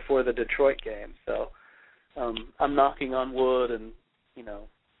think before the Detroit game. So I'm knocking on wood and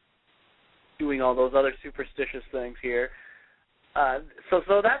doing all those other superstitious things here. So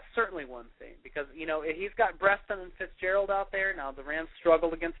that's certainly one thing because, he's got Preston and Fitzgerald out there. Now, the Rams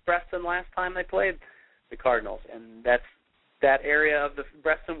struggled against Preston last time they played the Cardinals, and that area of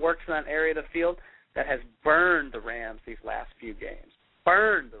Preston works in that area of the field that has burned the Rams these last few games.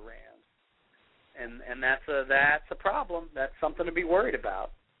 Burned the Rams. And that's a problem. That's something to be worried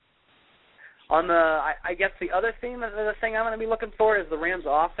about. I guess the other thing I'm going to be looking for is the Rams'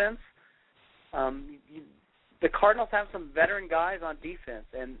 offense. The Cardinals have some veteran guys on defense,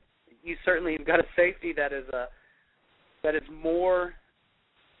 and you certainly have got a safety that's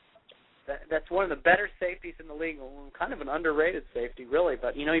one of the better safeties in the league, kind of an underrated safety, really.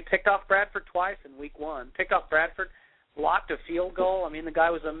 But, he picked off Bradford twice in Week 1. Picked off Bradford, blocked a field goal. The guy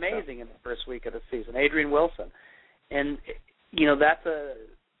was amazing in the first week of the season, Adrian Wilson. And, that's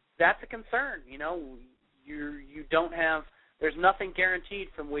a concern. You don't have there's nothing guaranteed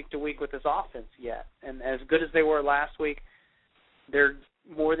from week to week with this offense yet. And as good as they were last week, they're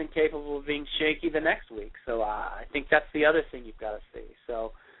more than capable of being shaky the next week. So I think that's the other thing you've got to see.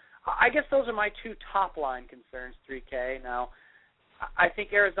 So I guess those are my two top-line concerns, 3K. Now, I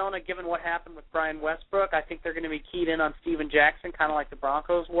think Arizona, given what happened with Brian Westbrook, I think they're going to be keyed in on Steven Jackson, kind of like the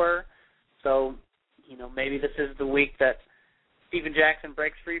Broncos were. So, maybe this is the week that Steven Jackson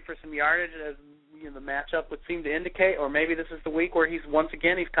breaks free for some yardage, as the matchup would seem to indicate, or maybe this is the week where he's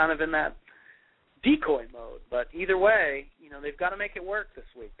kind of in that decoy mode. But either way, they've got to make it work this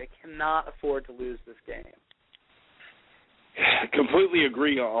week. They cannot afford to lose this game. Completely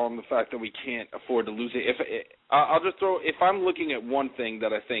agree on the fact that we can't afford to lose it. If I'm looking at one thing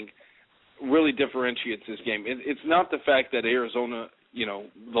that I think really differentiates this game, it's not the fact that Arizona,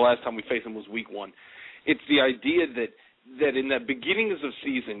 the last time we faced them was week 1. It's the idea that in the beginnings of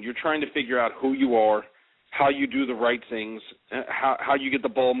season, you're trying to figure out who you are, how you do the right things, how you get the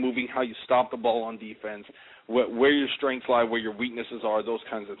ball moving, how you stop the ball on defense, where your strengths lie, where your weaknesses are, those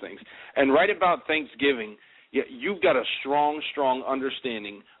kinds of things. And right about Thanksgiving, you've got a strong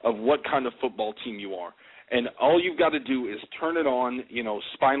understanding of what kind of football team you are. And all you've got to do is turn it on,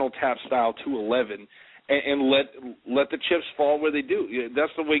 Spinal Tap style to 11, and let the chips fall where they do.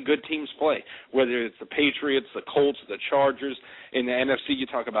 That's the way good teams play, whether it's the Patriots, the Colts, the Chargers. In the NFC, you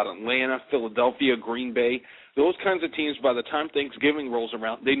talk about Atlanta, Philadelphia, Green Bay. Those kinds of teams, by the time Thanksgiving rolls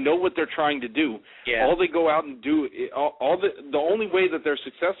around, they know what they're trying to do. Yeah. All they go out and do, the only way that they're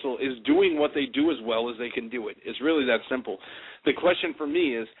successful is doing what they do as well as they can do it. It's really that simple. The question for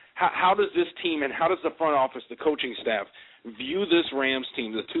me is, how does this team and how does the front office, the coaching staff, view this Rams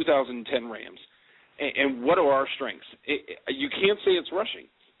team, the 2010 Rams? And what are our strengths? You can't say it's rushing.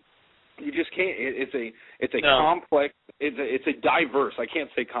 You just can't. It's a complex. It's a diverse. I can't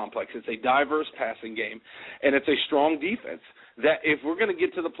say complex. It's a diverse passing game, and it's a strong defense. That if we're going to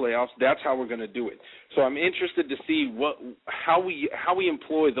get to the playoffs, that's how we're going to do it. So I'm interested to see how we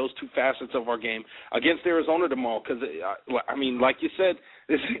employ those two facets of our game against Arizona tomorrow. Because like you said,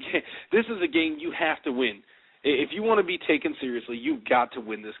 this is a game you have to win. If you want to be taken seriously, you've got to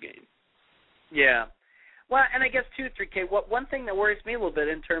win this game. Yeah. Well, and I guess, too, 3K, one thing that worries me a little bit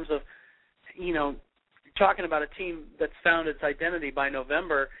in terms of, talking about a team that's found its identity by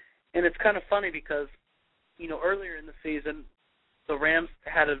November, and it's kind of funny because, earlier in the season, the Rams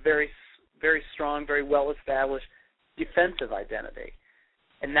had a very, very strong, very well-established defensive identity.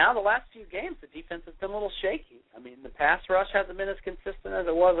 And now the last few games, the defense has been a little shaky. I mean, the pass rush hasn't been as consistent as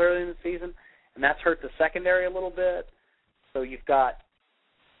it was early in the season, and that's hurt the secondary a little bit. So you've got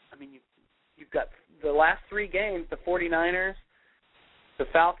the last 3 games, the 49ers, the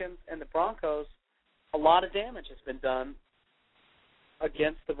Falcons, and the Broncos, a lot of damage has been done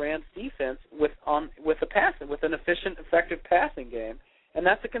against the Rams defense with an efficient, effective passing game. And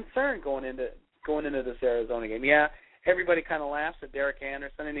that's a concern going into this Arizona game. Yeah, everybody kind of laughs at Derek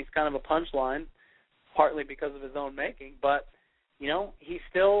Anderson, and he's kind of a punchline, partly because of his own making, but he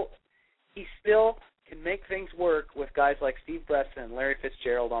still can make things work with guys like Steve Breston and Larry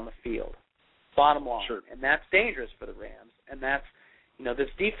Fitzgerald on the field. Bottom line. Sure. And that's dangerous for the Rams. And that's, this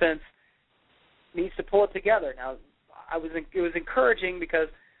defense needs to pull it together. Now, it was encouraging because,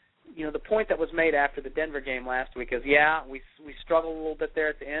 the point that was made after the Denver game last week is, we struggled a little bit there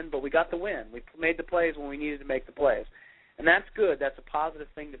at the end, but we got the win. We made the plays when we needed to make the plays. And that's good. That's a positive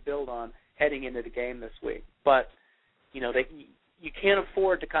thing to build on heading into the game this week. But, you can't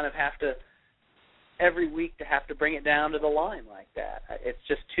afford to kind of have to, every week, to have to bring it down to the line like that. It's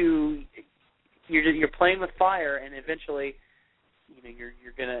just too... You're playing with fire, and eventually,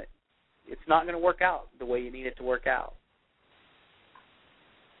 it's not gonna work out the way you need it to work out.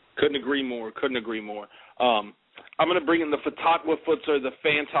 Couldn't agree more. I'm going to bring in the Fataqua Futsal, the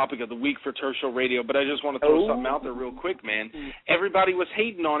fan topic of the week for Tertial Radio, but I just want to throw something out there real quick, man. Everybody was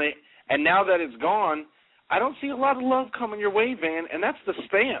hating on it, and now that it's gone, I don't see a lot of love coming your way, Van, and that's the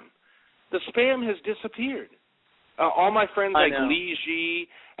spam. The spam has disappeared. All my friends like Li Ji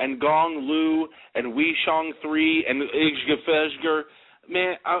and Gong Lu and Wei Shang 3 and Ijgafeshger,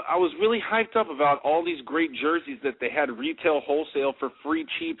 man, I was really hyped up about all these great jerseys that they had retail wholesale for free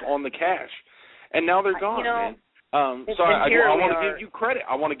cheap on the cash. And now they're gone, man. So I want to give you credit.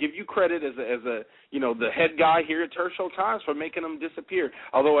 I want to give you credit as a the head guy here at Tertial Times for making them disappear,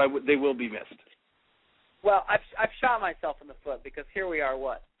 although they will be missed. Well, I've shot myself in the foot because here we are,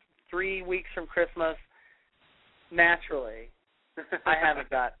 3 weeks from Christmas. Naturally, I haven't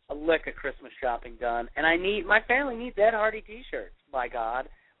got a lick of Christmas shopping done, and my family needs Ed Hardy T-shirts. By God,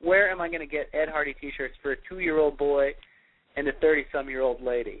 where am I going to get Ed Hardy T-shirts for a 2-year-old boy and a 30-some-year-old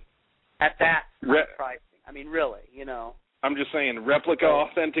lady at that pricing? I mean, really, I'm just saying, replica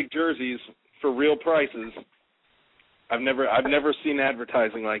authentic jerseys for real prices. I've never seen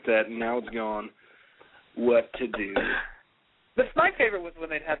advertising like that, and now it's gone. What to do? My favorite was when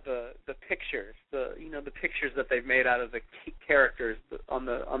they had the pictures, the pictures that they've made out of the characters on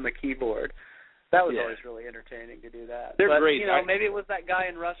the keyboard. That was always really entertaining to do that. They're great. Maybe it was that guy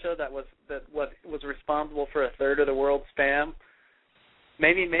in Russia that was responsible for a third of the world's spam.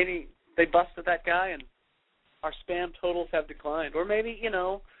 Maybe they busted that guy and our spam totals have declined. Or maybe,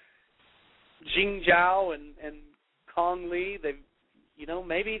 Jing Zhao and Kong Lee,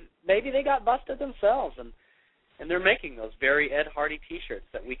 maybe they got busted themselves and they're making those very Ed Hardy T-shirts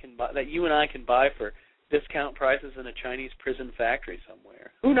that we can buy, that you and I can buy for discount prices in a Chinese prison factory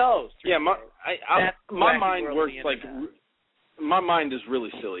somewhere. Who knows? Yeah, my mind works like my mind is really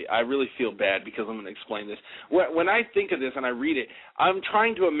silly. I really feel bad because I'm going to explain this. When I think of this and I read it, I'm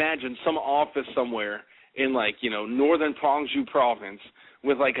trying to imagine some office somewhere in northern Gwangju province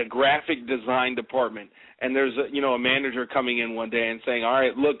with a graphic design department, and there's a manager coming in one day and saying, "All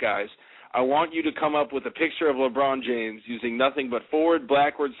right, look guys, I want you to come up with a picture of LeBron James using nothing but forward,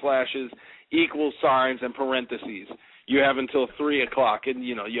 backward slashes, equal signs, and parentheses. You have until 3 o'clock, and,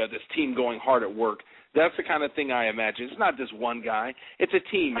 you have this team going hard at work." That's the kind of thing I imagine. It's not just one guy. It's a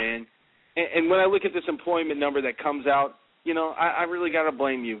team, man. And when I look at this employment number that comes out, I really got to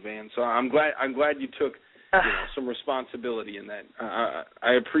blame you, Van. So I'm glad you took some responsibility in that.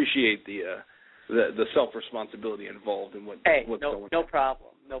 I appreciate the self-responsibility involved in what's going on. No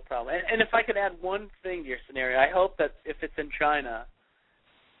problem. No problem. And if I could add one thing to your scenario, I hope that if it's in China,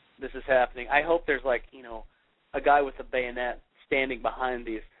 this is happening. I hope there's a guy with a bayonet standing behind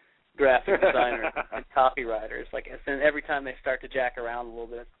these graphic designers and copywriters. And every time they start to jack around a little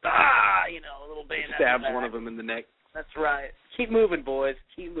bit, a little bayonet. Stabs one of them in the neck. That's right. Keep moving, boys.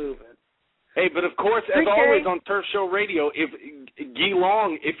 Keep moving. Hey, but of course, as always on Turf Show Radio, if Guy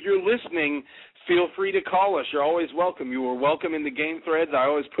Long, if you're listening, feel free to call us. You're always welcome. You were welcome in the game threads. I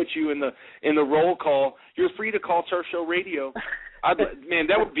always put you in the roll call. You're free to call Turf Show Radio. Man,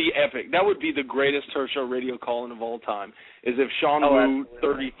 that would be epic. That would be the greatest Turf Show Radio call-in of all time, is if Sean Wu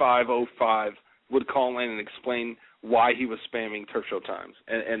 3505 would call in and explain why he was spamming Turf Show Times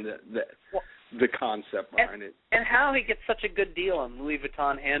and the concept behind it. And how he gets such a good deal on Louis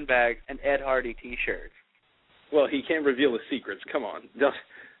Vuitton handbags and Ed Hardy T-shirts. Well, he can't reveal his secrets. Come on.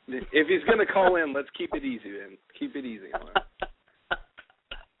 If he's going to call in, let's keep it easy then. Keep it easy on him.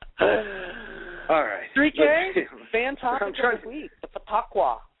 All right. 3K, fan topic of the week, the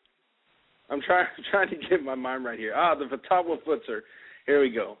Fataqua. I'm trying to get my mind right here. The Fataqua Flitzer. Here we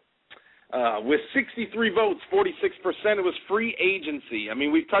go. With 63 votes, 46%, it was free agency. I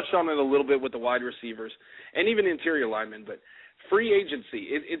mean, we've touched on it a little bit with the wide receivers and even interior linemen, but free agency,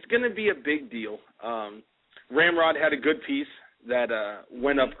 it's going to be a big deal. Ramrod had a good piece that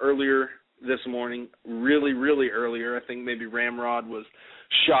went up earlier this morning, really, really earlier. I think maybe Ramrod was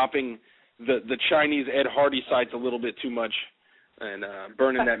shopping the Chinese Ed Hardy sites a little bit too much and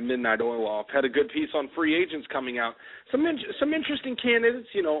burning that midnight oil off. Had a good piece on free agents coming out. Some interesting candidates,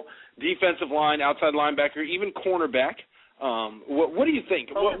 defensive line, outside linebacker, even cornerback. What do you think?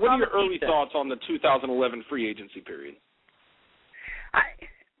 What are your early thoughts on the 2011 free agency period?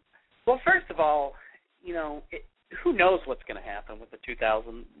 Well, first of all, who knows what's going to happen with the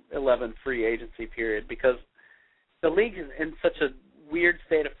 2011 free agency period, because the league is in such a weird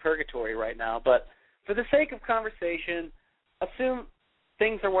state of purgatory right now. But for the sake of conversation, assume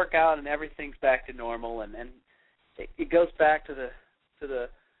things are work out and everything's back to normal, and it goes back to the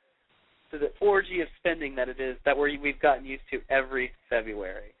orgy of spending that we've gotten used to every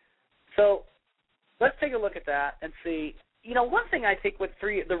February. So let's take a look at that and see. One thing I think with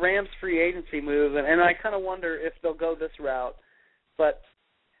the Rams free agency move, and I kind of wonder if they'll go this route, but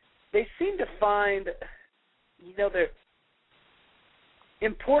they seem to find, they're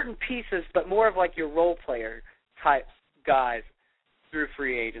important pieces, but more of your role player type guys through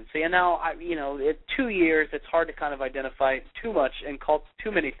free agency. And now, 2 years, it's hard to kind of identify too much and call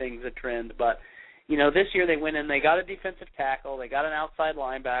too many things a trend. But, this year they went in, they got a defensive tackle, they got an outside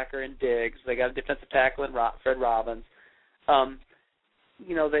linebacker in Diggs, they got a defensive tackle in Fred Robbins.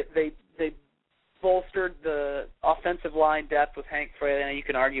 They bolstered the offensive line depth with Hank Fraley, and you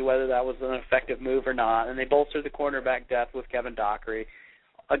can argue whether that was an effective move or not. And they bolstered the cornerback depth with Kevin Dockery.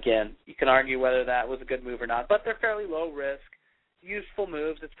 Again, you can argue whether that was a good move or not, but they're fairly low risk, useful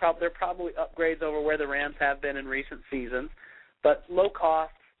moves. They're probably upgrades over where the Rams have been in recent seasons, but low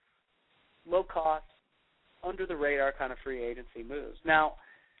cost, under the radar kind of free agency moves. Now,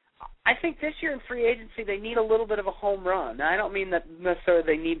 I think this year in free agency they need a little bit of a home run. Now, I don't mean that necessarily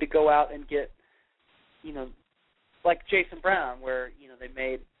they need to go out and get, like Jason Brown, where they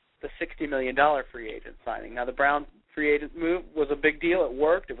made the $60 million free agent signing. Now the Brown free agent move was a big deal. It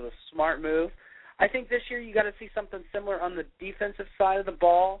worked. It was a smart move. I think this year you got to see something similar on the defensive side of the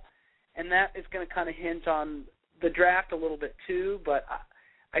ball, and that is going to kind of hinge on the draft a little bit too. But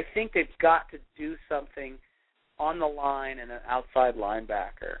I think they've got to do something on the line and an outside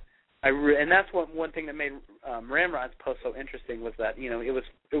linebacker. And that's one thing that made Ramrod's post so interesting was that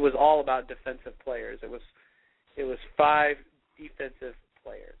it was all about defensive players. It was 5 defensive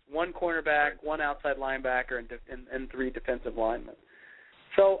players, 1 cornerback, 1 outside linebacker, and 3 defensive linemen.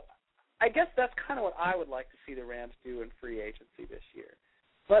 So I guess that's kind of what I would like to see the Rams do in free agency this year.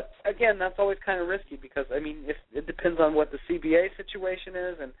 But again, that's always kind of risky because if it depends on what the CBA situation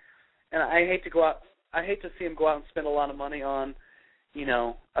is, and I hate to see him go out and spend a lot of money on,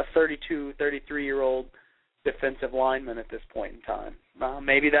 a 32, 33-year-old defensive lineman at this point in time.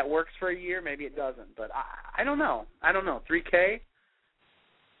 Maybe that works for a year, maybe it doesn't. But I don't know. $3K?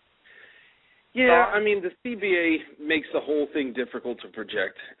 Yeah, the CBA makes the whole thing difficult to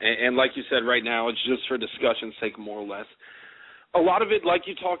project. And like you said, right now, it's just for discussion's sake, more or less. A lot of it, like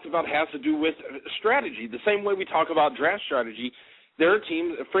you talked about, has to do with strategy. The same way we talk about draft strategy, there are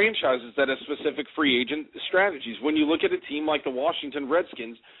franchises that have specific free agent strategies. When you look at a team like the Washington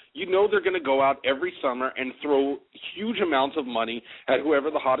Redskins, they're going to go out every summer and throw huge amounts of money at whoever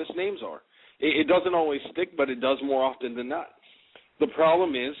the hottest names are. It doesn't always stick, but it does more often than not. The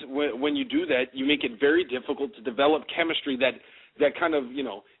problem is when you do that, you make it very difficult to develop chemistry that kind of,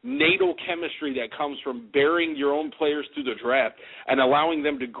 natal chemistry that comes from bearing your own players through the draft and allowing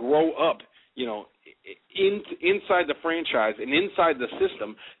them to grow up, inside the franchise and inside the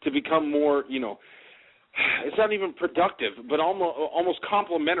system to become more, it's not even productive, but almost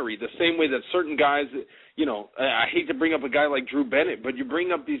complementary, the same way that certain guys, I hate to bring up a guy like Drew Bennett, but you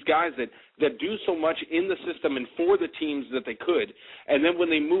bring up these guys that do so much in the system and for the teams that they could, and then when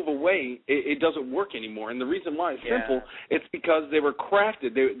they move away, it doesn't work anymore. And the reason why is simple. It's because they were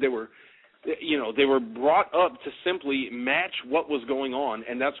crafted. They were brought up to simply match what was going on,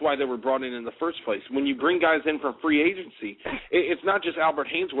 and that's why they were brought in the first place. When you bring guys in from free agency, it's not just Albert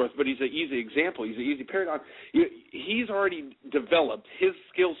Hainsworth, but he's an easy example. He's an easy paradigm. He's already developed his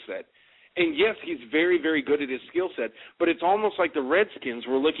skill set. And, yes, he's very, very good at his skill set, but it's almost like the Redskins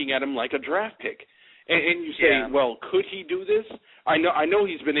were looking at him like a draft pick. And you say, well, could he do this? I know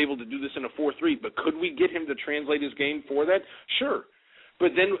he's been able to do this in a 4-3, but could we get him to translate his game for that? Sure. But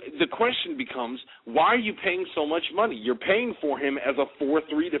then the question becomes, why are you paying so much money? You're paying for him as a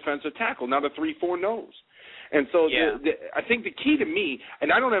 4-3 defensive tackle, not a 3-4 nose. And so I think the key to me,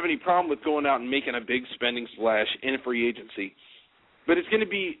 and I don't have any problem with going out and making a big spending splash in free agency, but it's going to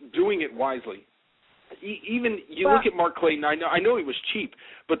be doing it wisely. Even look at Mark Clayton. I know he was cheap,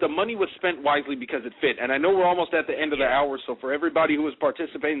 but the money was spent wisely because it fit. And I know we're almost at the end of the hour, so for everybody who was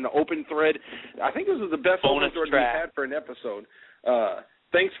participating in the open thread, I think this was the best open thread we've had for an episode.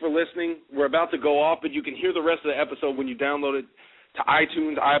 Thanks for listening. We're about to go off, but you can hear the rest of the episode when you download it to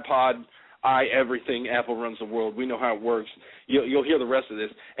iTunes, iPod, everything. Apple runs the world. We know how it works. You'll hear the rest of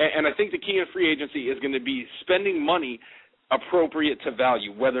this. And I think the key in free agency is going to be spending money appropriate to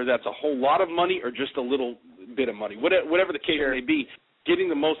value, whether that's a whole lot of money or just a little bit of money. Whatever the case may be, getting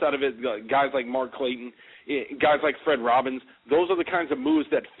the most out of it, guys like Mark Clayton, guys like Fred Robbins, those are the kinds of moves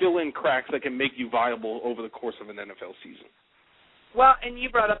that fill in cracks that can make you viable over the course of an NFL season. Well, and you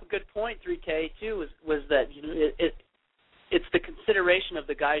brought up a good point, 3K, too, was that it's the consideration of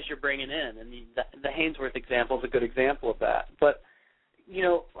the guys you're bringing in, and the Hainsworth example is a good example of that. But,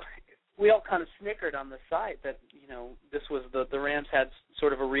 we all kind of snickered on the site that, this was the Rams had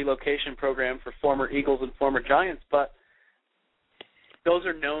sort of a relocation program for former Eagles and former Giants, but those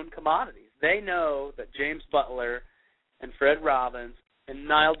are known commodities. They know that James Butler and Fred Robbins and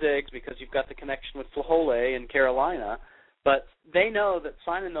Nile Diggs, because you've got the connection with Flahole in Carolina, but they know that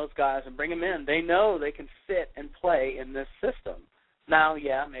signing those guys and bringing them in, they know they can fit and play in this system. Now,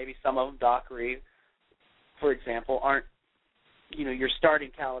 maybe some of them, Doc Reed, for example, aren't, your starting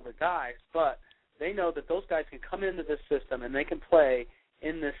caliber guys, but they know that those guys can come into this system and they can play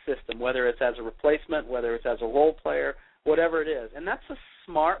in this system, whether it's as a replacement, whether it's as a role player, whatever it is. And that's a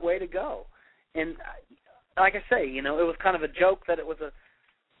smart way to go. And like I say, it was kind of a joke that it was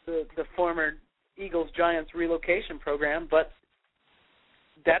the former Eagles-Giants relocation program, but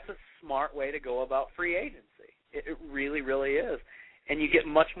that's a smart way to go about free agency. It really, really is. And you get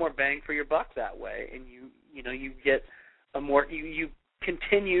much more bang for your buck that way, and you get you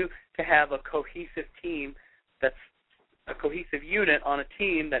continue to have a cohesive team that's a cohesive unit on a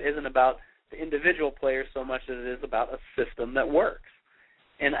team that isn't about the individual players so much as it is about a system that works.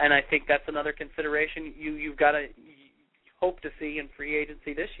 And I think that's another consideration you've got to hope to see in free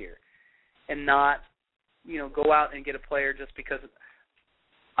agency this year, and not, go out and get a player just because.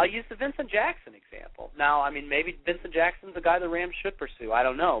 I'll use the Vincent Jackson example. Now, I mean, maybe Vincent Jackson's a guy the Rams should pursue. I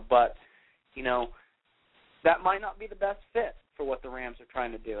don't know, but that might not be the best fit for what the Rams are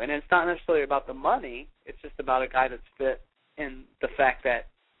trying to do. And it's not necessarily about the money. It's just about a guy that's fit in the fact that,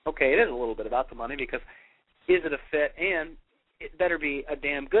 okay, it is a little bit about the money because is it a fit, and it better be a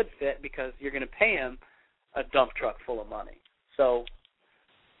damn good fit because you're going to pay him a dump truck full of money. So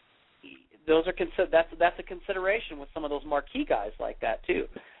that's a consideration with some of those marquee guys like that too.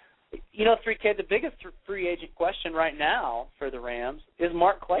 3K, the biggest free agent question right now for the Rams is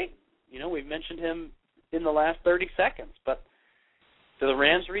Mark Clayton. We've mentioned him in the last 30 seconds, but do the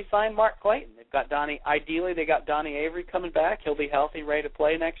Rams re-sign Mark Clayton? Ideally, they got Donnie Avery coming back. He'll be healthy, ready to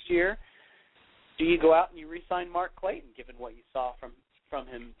play next year. Do you go out and you re-sign Mark Clayton, given what you saw from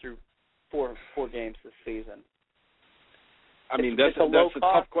him through four games this season? I mean, that's a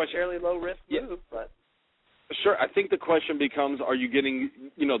tough question. Fairly low risk move, but sure. I think the question becomes: are you getting,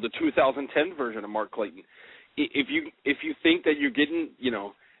 the 2010 version of Mark Clayton? If you think that you're getting,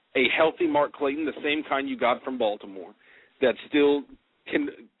 a healthy Mark Clayton, the same kind you got from Baltimore, that still can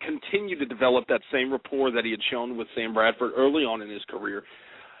continue to develop that same rapport that he had shown with Sam Bradford early on in his career,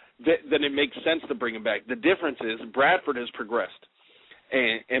 then it makes sense to bring him back. The difference is Bradford has progressed.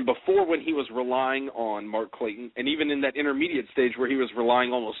 And before, when he was relying on Mark Clayton, and even in that intermediate stage where he was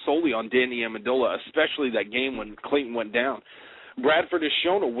relying almost solely on Danny Amendola, especially that game when Clayton went down, Bradford has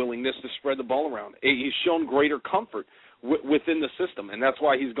shown a willingness to spread the ball around. He's shown greater comfort within the system, and that's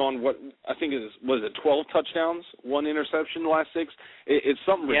why he's gone, 12 touchdowns, 1 interception the last 6? It's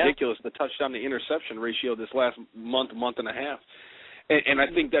something ridiculous, the touchdown-to-interception ratio this last month and a half. And I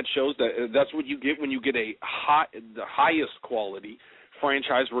think that shows that's what you get when you get the highest quality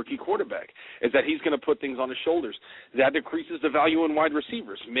franchise rookie quarterback, is that he's going to put things on his shoulders. That decreases the value in wide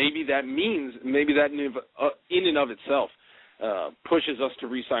receivers. Maybe that in and of itself pushes us to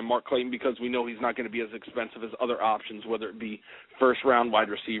re-sign Mark Clayton because we know he's not going to be as expensive as other options, whether it be first-round wide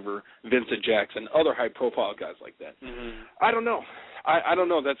receiver, Vincent Jackson, other high-profile guys like that. Mm-hmm. I don't know. I don't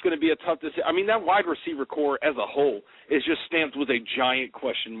know. That's going to be a tough decision. I mean, that wide receiver core as a whole is just stamped with a giant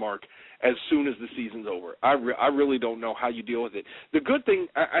question mark as soon as the season's over. I really don't know how you deal with it.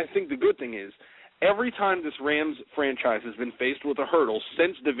 I think the good thing is, every time this Rams franchise has been faced with a hurdle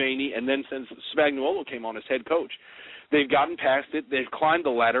since Devaney and then since Spagnuolo came on as head coach, they've gotten past it, they've climbed the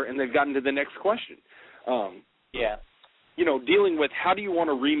ladder, and they've gotten to the next question. Dealing with how do you want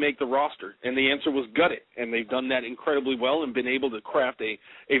to remake the roster? And the answer was gut it. And they've done that incredibly well and been able to craft a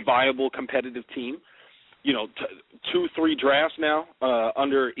viable, competitive team. 2-3 drafts now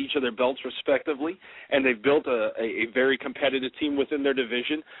under each of their belts respectively, and they've built a very competitive team within their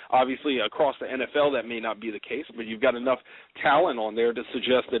division. Obviously, across the NFL, that may not be the case, but you've got enough talent on there to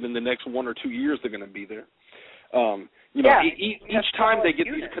suggest that in the next 1 or 2 years they're going to be there. Each time they get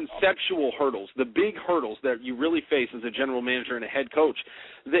these conceptual hurdles, the big hurdles that you really face as a general manager and a head coach,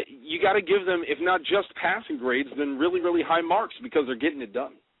 that you got to give them, if not just passing grades, then really, really high marks because they're getting it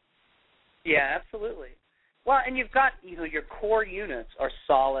done. Yeah, absolutely. Well, and you've got, your core units are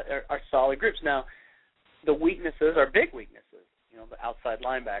solid groups. Now, the weaknesses are big weaknesses. The outside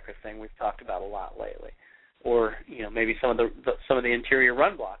linebacker thing we've talked about a lot lately, or maybe some of the interior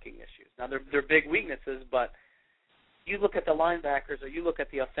run blocking issues. Now, they're big weaknesses, but you look at the linebackers or you look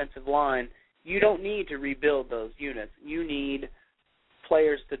at the offensive line, you don't need to rebuild those units. You need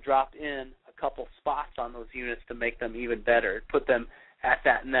players to drop in a couple spots on those units to make them even better, put them at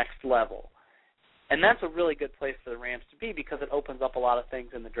that next level. And that's a really good place for the Rams to be because it opens up a lot of things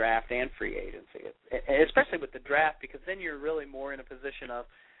in the draft and free agency, especially with the draft, because then you're really more in a position of,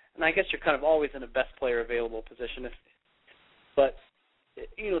 and I guess you're kind of always in a best player available position. But,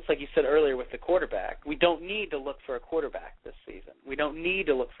 it's like you said earlier with the quarterback. We don't need to look for a quarterback this season. We don't need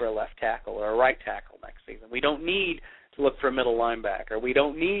to look for a left tackle or a right tackle next season. We don't need to look for a middle linebacker. We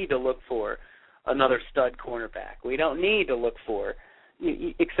don't need to look for another stud cornerback. We don't need to look for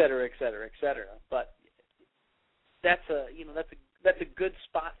et cetera, et cetera, et cetera. But that's a good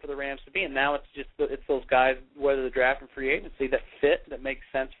spot for the Rams to be in. Now it's those guys, whether the draft and free agency, that fit, that makes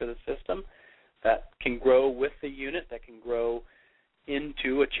sense for the system, that can grow with the unit, that can grow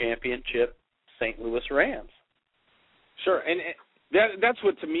into a championship St. Louis Rams. Sure, and that's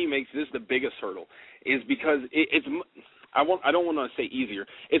what to me makes this the biggest hurdle, is because it's. I don't want to say easier.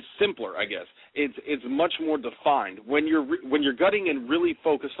 It's simpler, I guess. It's much more defined. When you're gutting and really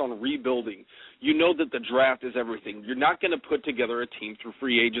focused on rebuilding, that the draft is everything. You're not going to put together a team through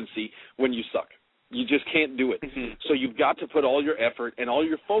free agency when you suck. You just can't do it. Mm-hmm. So you've got to put all your effort and all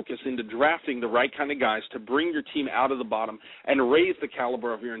your focus into drafting the right kind of guys to bring your team out of the bottom and raise the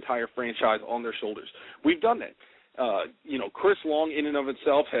caliber of your entire franchise on their shoulders. We've done that. Chris Long in and of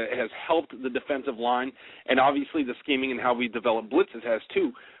itself has helped the defensive line, and obviously the scheming and how we develop blitzes has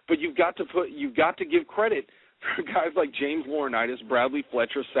too. But you've got to give credit for guys like James Laurinaitis, Bradley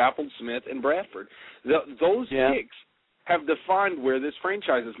Fletcher, Saffold Smith, and Bradford. Those picks have defined where this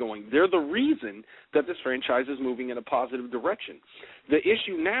franchise is going. They're the reason that this franchise is moving in a positive direction. The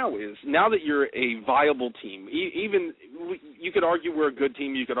issue now is, now that you're a viable team, even you could argue we're a good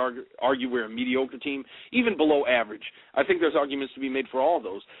team, you could argue we're a mediocre team, even below average. I think there's arguments to be made for all of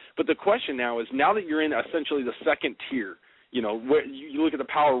those. But the question now is, now that you're in essentially the second tier, where you look at the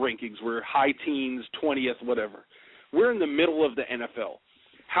power rankings, we're high teens, 20th, whatever. We're in the middle of the NFL.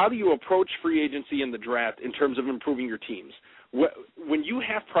 How do you approach free agency and the draft in terms of improving your teams? When you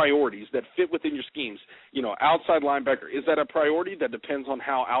have priorities that fit within your schemes, outside linebacker, is that a priority? That depends on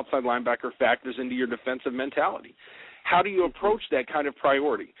how outside linebacker factors into your defensive mentality. How do you approach that kind of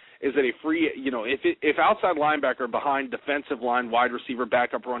priority? Is it a free, if outside linebacker behind defensive line, wide receiver,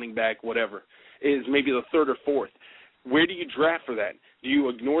 backup running back, whatever, is maybe the third or fourth, where do you draft for that? Do you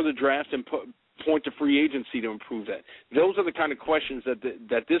ignore the draft and point to free agency to improve that? Those are the kind of questions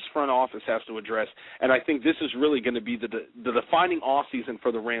that this front office has to address, and I think this is really going to be the defining offseason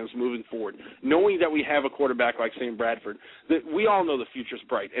for the Rams moving forward. Knowing that we have a quarterback like Sam Bradford, that we all know the future's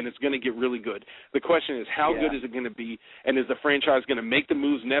bright, and it's going to get really good. The question is, how good is it going to be, and is the franchise going to make the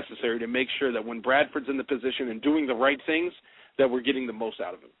moves necessary to make sure that when Bradford's in the position and doing the right things, that we're getting the most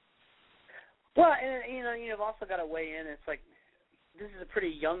out of him? Well, and you've also got to weigh in. It's like, this is a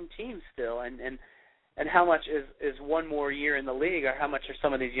pretty young team still, and how much is one more year in the league, or how much are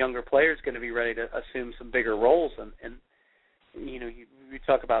some of these younger players going to be ready to assume some bigger roles? And you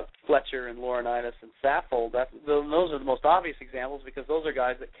talk about Fletcher and Laurinaitis and Saffold. Those are the most obvious examples, because those are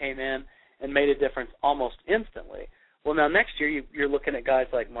guys that came in and made a difference almost instantly. Well, now next year you're looking at guys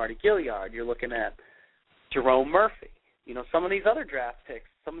like Marty Gilliard. You're looking at Jerome Murphy. Some of these other draft picks,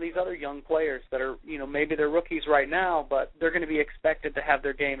 some of these other young players that are, maybe they're rookies right now, but they're going to be expected to have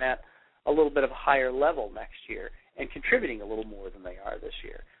their game at a little bit of a higher level next year and contributing a little more than they are this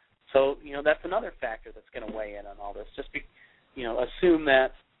year. So, that's another factor that's going to weigh in on all this. Assume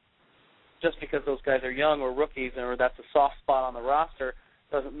that just because those guys are young or rookies, or that's a soft spot on the roster,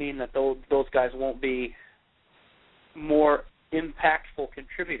 doesn't mean that those guys won't be more impactful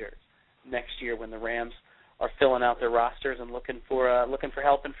contributors next year when the Rams are filling out their rosters and looking for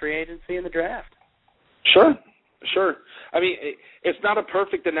help in free agency in the draft. Sure. I mean, it's not a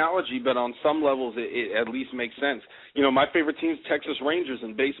perfect analogy, but on some levels it at least makes sense. My favorite team is Texas Rangers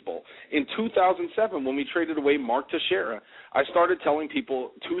in baseball. In 2007, when we traded away Mark Teixeira, I started telling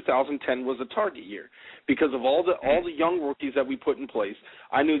people 2010 was a target year because of all the young rookies that we put in place.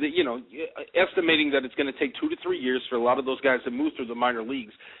 I knew that, estimating that it's going to take 2 to 3 years for a lot of those guys to move through the minor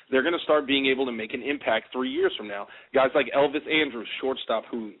leagues, they're going to start being able to make an impact 3 years from now. Guys like Elvis Andrus, shortstop,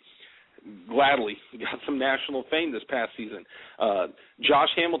 who gladly got some national fame this past season. Josh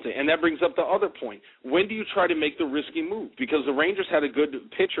Hamilton, and that brings up the other point. When do you try to make the risky move? Because the Rangers had a good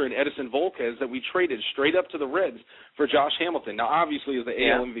pitcher in Edison Volquez that we traded straight up to the Reds for Josh Hamilton. Now, obviously, as the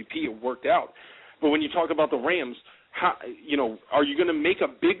AL MVP, it worked out. But when you talk about the Rams, are you going to make a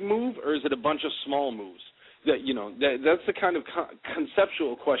big move, or is it a bunch of small moves? That's the kind of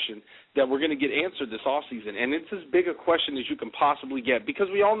conceptual question that we're going to get answered this offseason, and it's as big a question as you can possibly get, because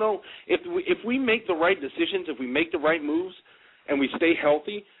we all know if we make the right decisions, if we make the right moves, and we stay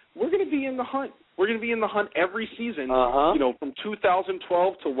healthy, we're going to be in the hunt. We're going to be in the hunt every season, from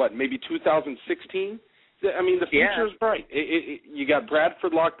 2012 to maybe 2016. I mean, the future is bright. You got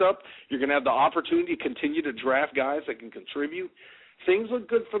Bradford locked up. You're going to have the opportunity to continue to draft guys that can contribute. Things look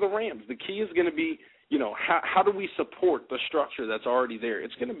good for the Rams. The key is going to be, how do we support the structure that's already there?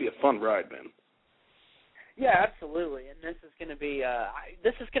 It's going to be a fun ride, man. Yeah, absolutely. And this is going to be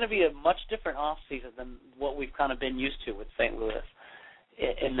a much different off season than what we've kind of been used to with St. Louis,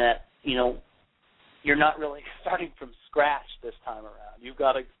 in that you're not really starting from scratch this time around. You've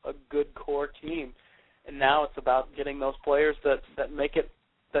got a good core team, and now it's about getting those players that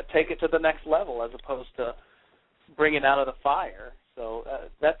take it to the next level, as opposed to bring it out of the fire. So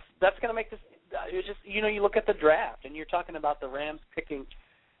that's going to make this. It's just, you look at the draft, and you're talking about the Rams picking,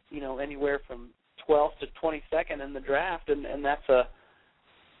 anywhere from 12th to 22nd in the draft, and that's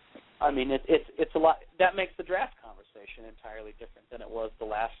it's a lot. That makes the draft conversation entirely different than it was the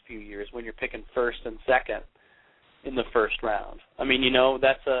last few years when you're picking first and second in the first round. I mean,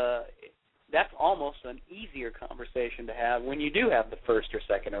 that's almost an easier conversation to have when you do have the first or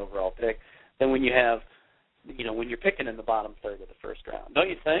second overall pick than when you have, when you're picking in the bottom third of the first round. Don't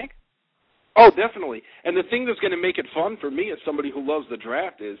you think? Oh, definitely. And the thing that's going to make it fun for me as somebody who loves the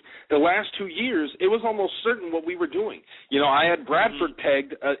draft is the last 2 years, it was almost certain what we were doing. I had Bradford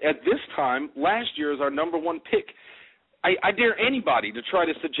pegged at this time last year as our number one pick. I dare anybody to try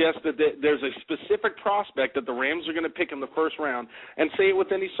to suggest that there's a specific prospect that the Rams are going to pick in the first round and say it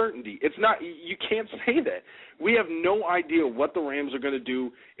with any certainty. It's not. You can't say that. We have no idea what the Rams are going to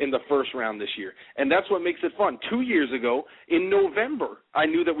do in the first round this year, and that's what makes it fun. 2 years ago, in November, I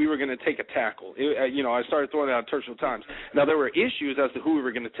knew that we were going to take a tackle. I started throwing out Tertial Times. Now, there were issues as to who we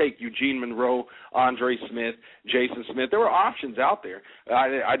were going to take, Eugene Monroe, Andre Smith, Jason Smith. There were options out there.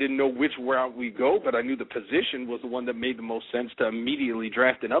 I didn't know which route we'd go, but I knew the position was the one that made the most sense to immediately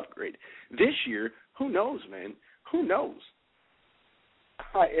draft and upgrade. This year, who knows, man? Who knows?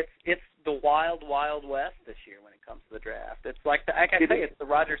 It's the wild, wild west this year when it comes to the draft. It's like it's the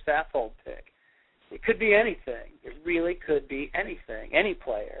Roger Saffold pick. It could be anything. It really could be anything, any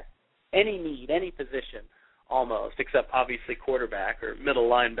player, any need, any position, almost, except obviously quarterback or middle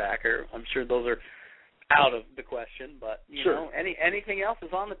linebacker. I'm sure those are out of the question, but anything else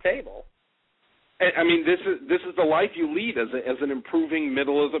is on the table. I mean, this is the life you lead as an improving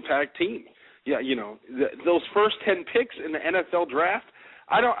middle of the pack team. Yeah, those first 10 picks in the NFL draft,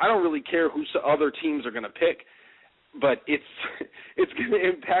 I don't really care who other teams are going to pick, but it's going to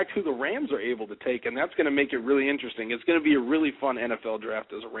impact who the Rams are able to take, and that's going to make it really interesting. It's going to be a really fun NFL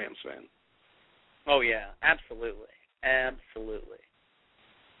draft as a Rams fan. Oh yeah, absolutely.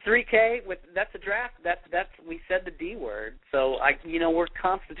 3K that's a draft. That's we said the D word, so we're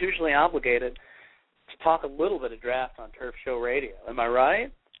constitutionally obligated to talk a little bit of draft on Turf Show Radio. Am I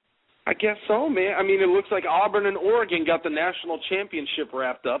right? I guess so, man. I mean, it looks like Auburn and Oregon got the national championship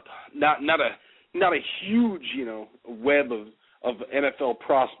wrapped up. Not a huge, web of NFL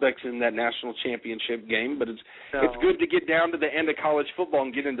prospects in that national championship game, but it's good to get down to the end of college football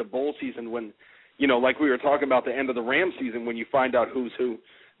and get into bowl season when, like we were talking about the end of the Rams season when you find out who's who.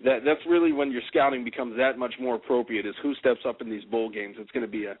 That's really when your scouting becomes that much more appropriate, is who steps up in these bowl games. It's going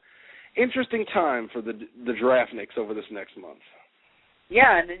to be a interesting time for the draftniks over this next month.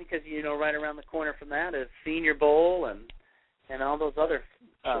 Yeah, and then because right around the corner from that is Senior Bowl and all those other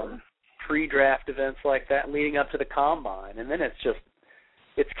pre-draft events like that leading up to the Combine, and then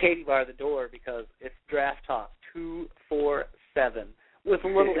it's Katie bar the door because it's Draft Talk 247 with a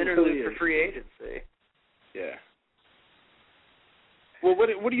little interlude for free agency. Yeah. Well,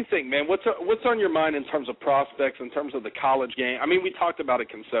 what do you think, man? What's on your mind in terms of prospects, in terms of the college game? I mean, we talked about it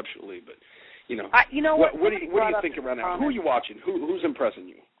conceptually, but what do you think around now? Who are you watching? Who's impressing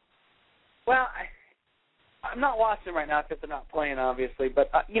you? Well, I'm not watching them right now because they're not playing, obviously. But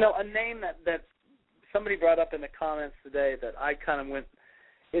a name that somebody brought up in the comments today that I kind of went.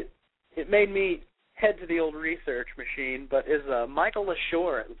 It made me head to the old research machine, but is Michael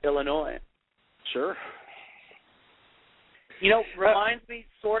LaShore at Illinois. Sure. Reminds me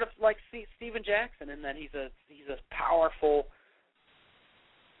sort of like Steven Jackson in that he's a powerful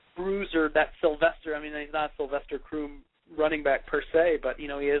bruiser. That Sylvester. I mean, he's not Sylvester Croom running back per se, but he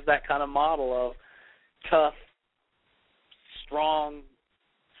is that kind of model of tough, strong,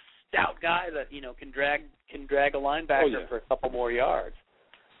 stout guy that can drag a linebacker for a couple more yards.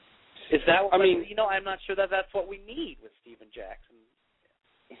 Is that? I'm not sure that's what we need with Steven Jackson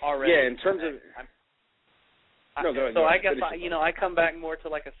already. Yeah, in terms of. I guess I come back more to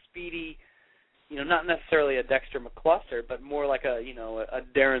like a speedy, not necessarily a Dexter McCluster, but more like a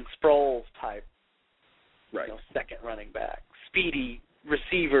Darren Sproles type, right? Second running back, speedy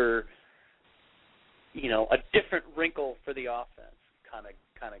receiver, a different wrinkle for the offense kind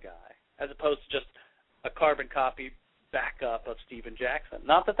of guy, as opposed to just a carbon copy backup of Steven Jackson.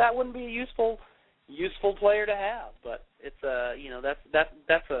 Not that wouldn't be a useful player to have, but it's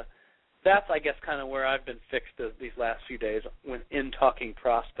that's I guess kind of where I've been fixed these last few days when in talking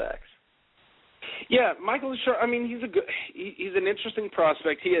prospects. Yeah, Michael LaShore. I mean, he's an interesting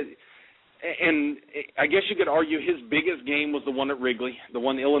prospect. And I guess you could argue his biggest game was the one at Wrigley, the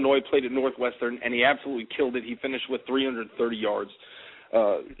one Illinois played at Northwestern, and he absolutely killed it. He finished with 330 yards.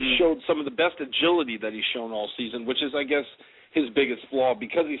 Showed some of the best agility that he's shown all season, which is, I guess, his biggest flaw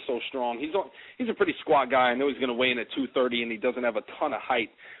because he's so strong. He's a pretty squat guy. I know he's going to weigh in at 230, and he doesn't have a ton of height,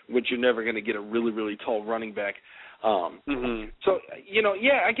 which you're never going to get a really, really tall running back. So,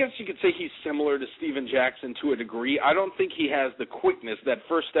 I guess you could say he's similar to Steven Jackson to a degree. I don't think he has the quickness, that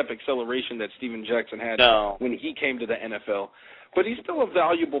first step acceleration that Steven Jackson had when he came to the NFL. But he's still a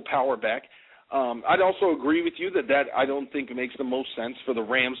valuable power back. I'd also agree with you that I don't think makes the most sense for the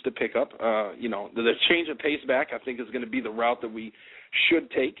Rams to pick up. The change of pace back, I think, is going to be the route that we should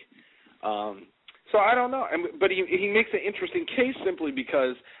take. So I don't know, but he makes an interesting case simply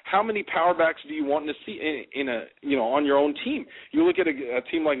because how many power backs do you want to see in a on your own team? You look at a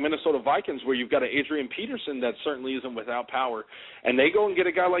team like Minnesota Vikings where you've got an Adrian Peterson that certainly isn't without power, and they go and get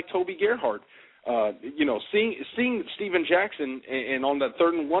a guy like Toby Gerhart. Seeing Steven Jackson and on that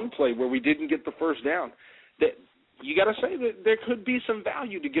 3rd and 1 play where we didn't get the first down, that you got to say that there could be some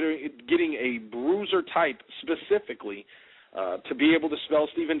value to getting a bruiser type specifically. To be able to spell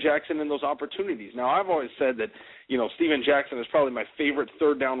Steven Jackson in those opportunities. Now, I've always said that, Steven Jackson is probably my favorite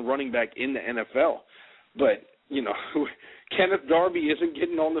third down running back in the NFL. But, Kenneth Darby isn't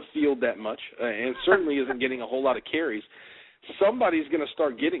getting on the field that much and certainly isn't getting a whole lot of carries. Somebody's going to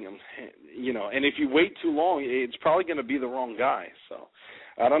start getting him, and if you wait too long, it's probably going to be the wrong guy. So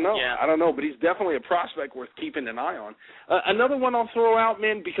I don't know. Yeah. I don't know, but he's definitely a prospect worth keeping an eye on. Another one I'll throw out,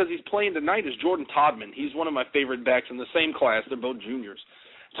 man, because he's playing tonight is Jordan Todman. He's one of my favorite backs in the same class. They're both juniors.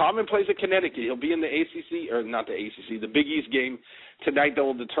 Todman plays at Connecticut. He'll be in the the Big East game tonight that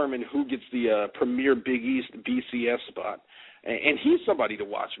will determine who gets the premier Big East BCS spot. And he's somebody to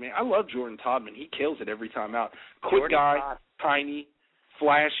watch, man. I love Jordan Todman. He kills it every time out. Quick guy, tiny,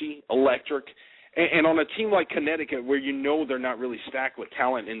 flashy, electric. And on a team like Connecticut where they're not really stacked with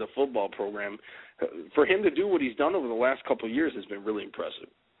talent in the football program, for him to do what he's done over the last couple of years has been really impressive.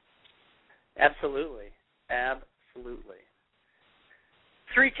 Absolutely.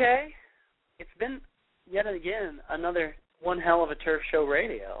 3K, it's been yet again another one hell of a Turf Show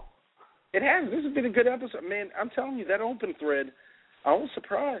radio. It has. This has been a good episode. Man, I'm telling you, that open thread, I was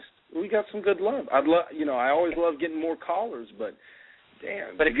surprised. We got some good love. I always love getting more callers, but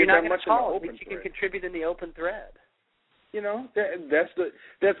damn. But if you're not going to call, at least you can contribute in the open thread. That's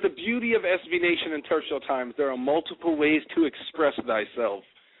the beauty of SB Nation and Turf Show Times. There are multiple ways to express thyself.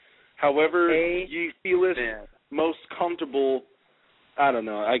 However you feel it most comfortable. I don't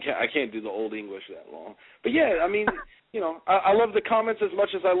know. I can't do the old English that long. But yeah, I mean, I love the comments as much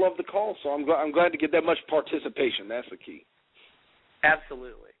as I love the calls. So I'm glad to get that much participation. That's the key.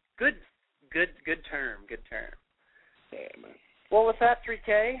 Absolutely. Good term. Yeah, man. Well, with that,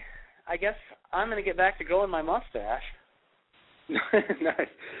 3K, I guess I'm going to get back to growing my mustache. Nice.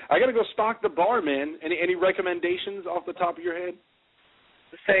 I got to go stock the bar, man. Any recommendations off the top of your head?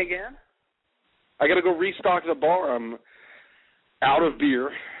 Say again? I got to go restock the bar. I'm out of beer.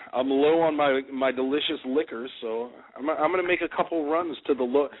 I'm low on my delicious liquors, so I'm going to make a couple runs to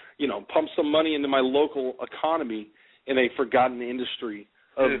pump some money into my local economy in a forgotten industry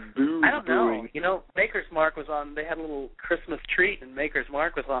of booze I don't brewing. know. Maker's Mark was on. They had a little Christmas treat, and Maker's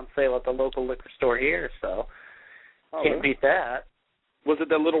Mark was on sale at the local liquor store here, so can't beat that. Was it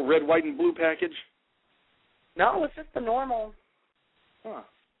that little red, white, and blue package? No, it was just the normal,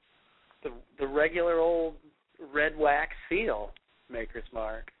 the regular old red wax seal, Maker's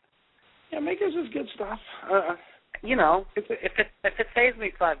Mark. Yeah, Maker's is good stuff. If it saves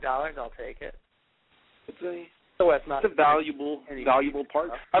me $5, I'll take it. It's a valuable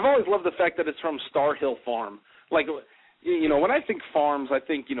part. I've always loved the fact that it's from Star Hill Farm. Like, when I think farms, I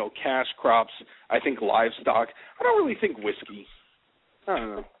think, cash crops. I think livestock. I don't really think whiskey. I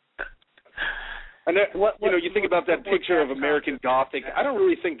don't know. And you think about that picture of American Gothic. I don't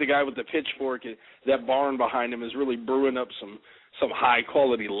really think the guy with the pitchfork, that barn behind him, is really brewing up some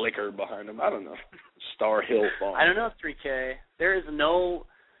high-quality liquor behind him. I don't know. Star Hill Farm. I don't know, 3K. There is no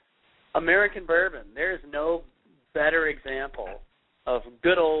American bourbon. There is no better example of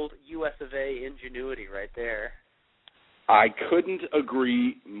good old US of A ingenuity right there. I couldn't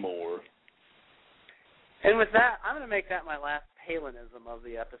agree more. And with that, I'm going to make that my last Palenism of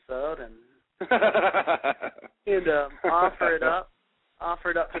the episode and offer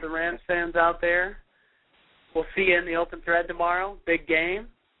it up to the Rams fans out there. We'll see you in the open thread tomorrow. Big game.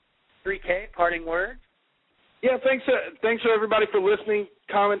 3K, parting words. Yeah, thanks for everybody for listening,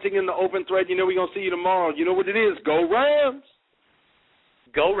 commenting in the open thread. We're going to see you tomorrow. You know what it is. Go Rams.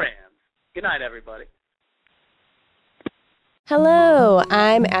 Go Rams. Good night, everybody. Hello,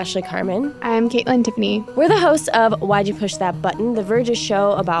 I'm Ashley Carmen. I'm Caitlin Tiffany. We're the hosts of Why'd You Push That Button, the Verge's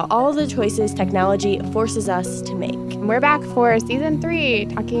show about all the choices technology forces us to make. We're back for season 3,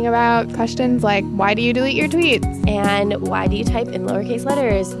 talking about questions like, why do you delete your tweets? And why do you type in lowercase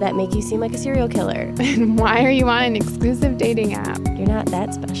letters that make you seem like a serial killer? And why are you on an exclusive dating app? You're not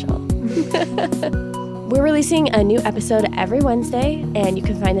that special. We're releasing a new episode every Wednesday, and you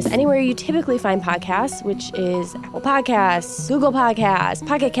can find us anywhere you typically find podcasts, which is Apple Podcasts, Google Podcasts,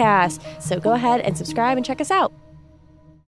 Pocket Casts. So go ahead and subscribe and check us out.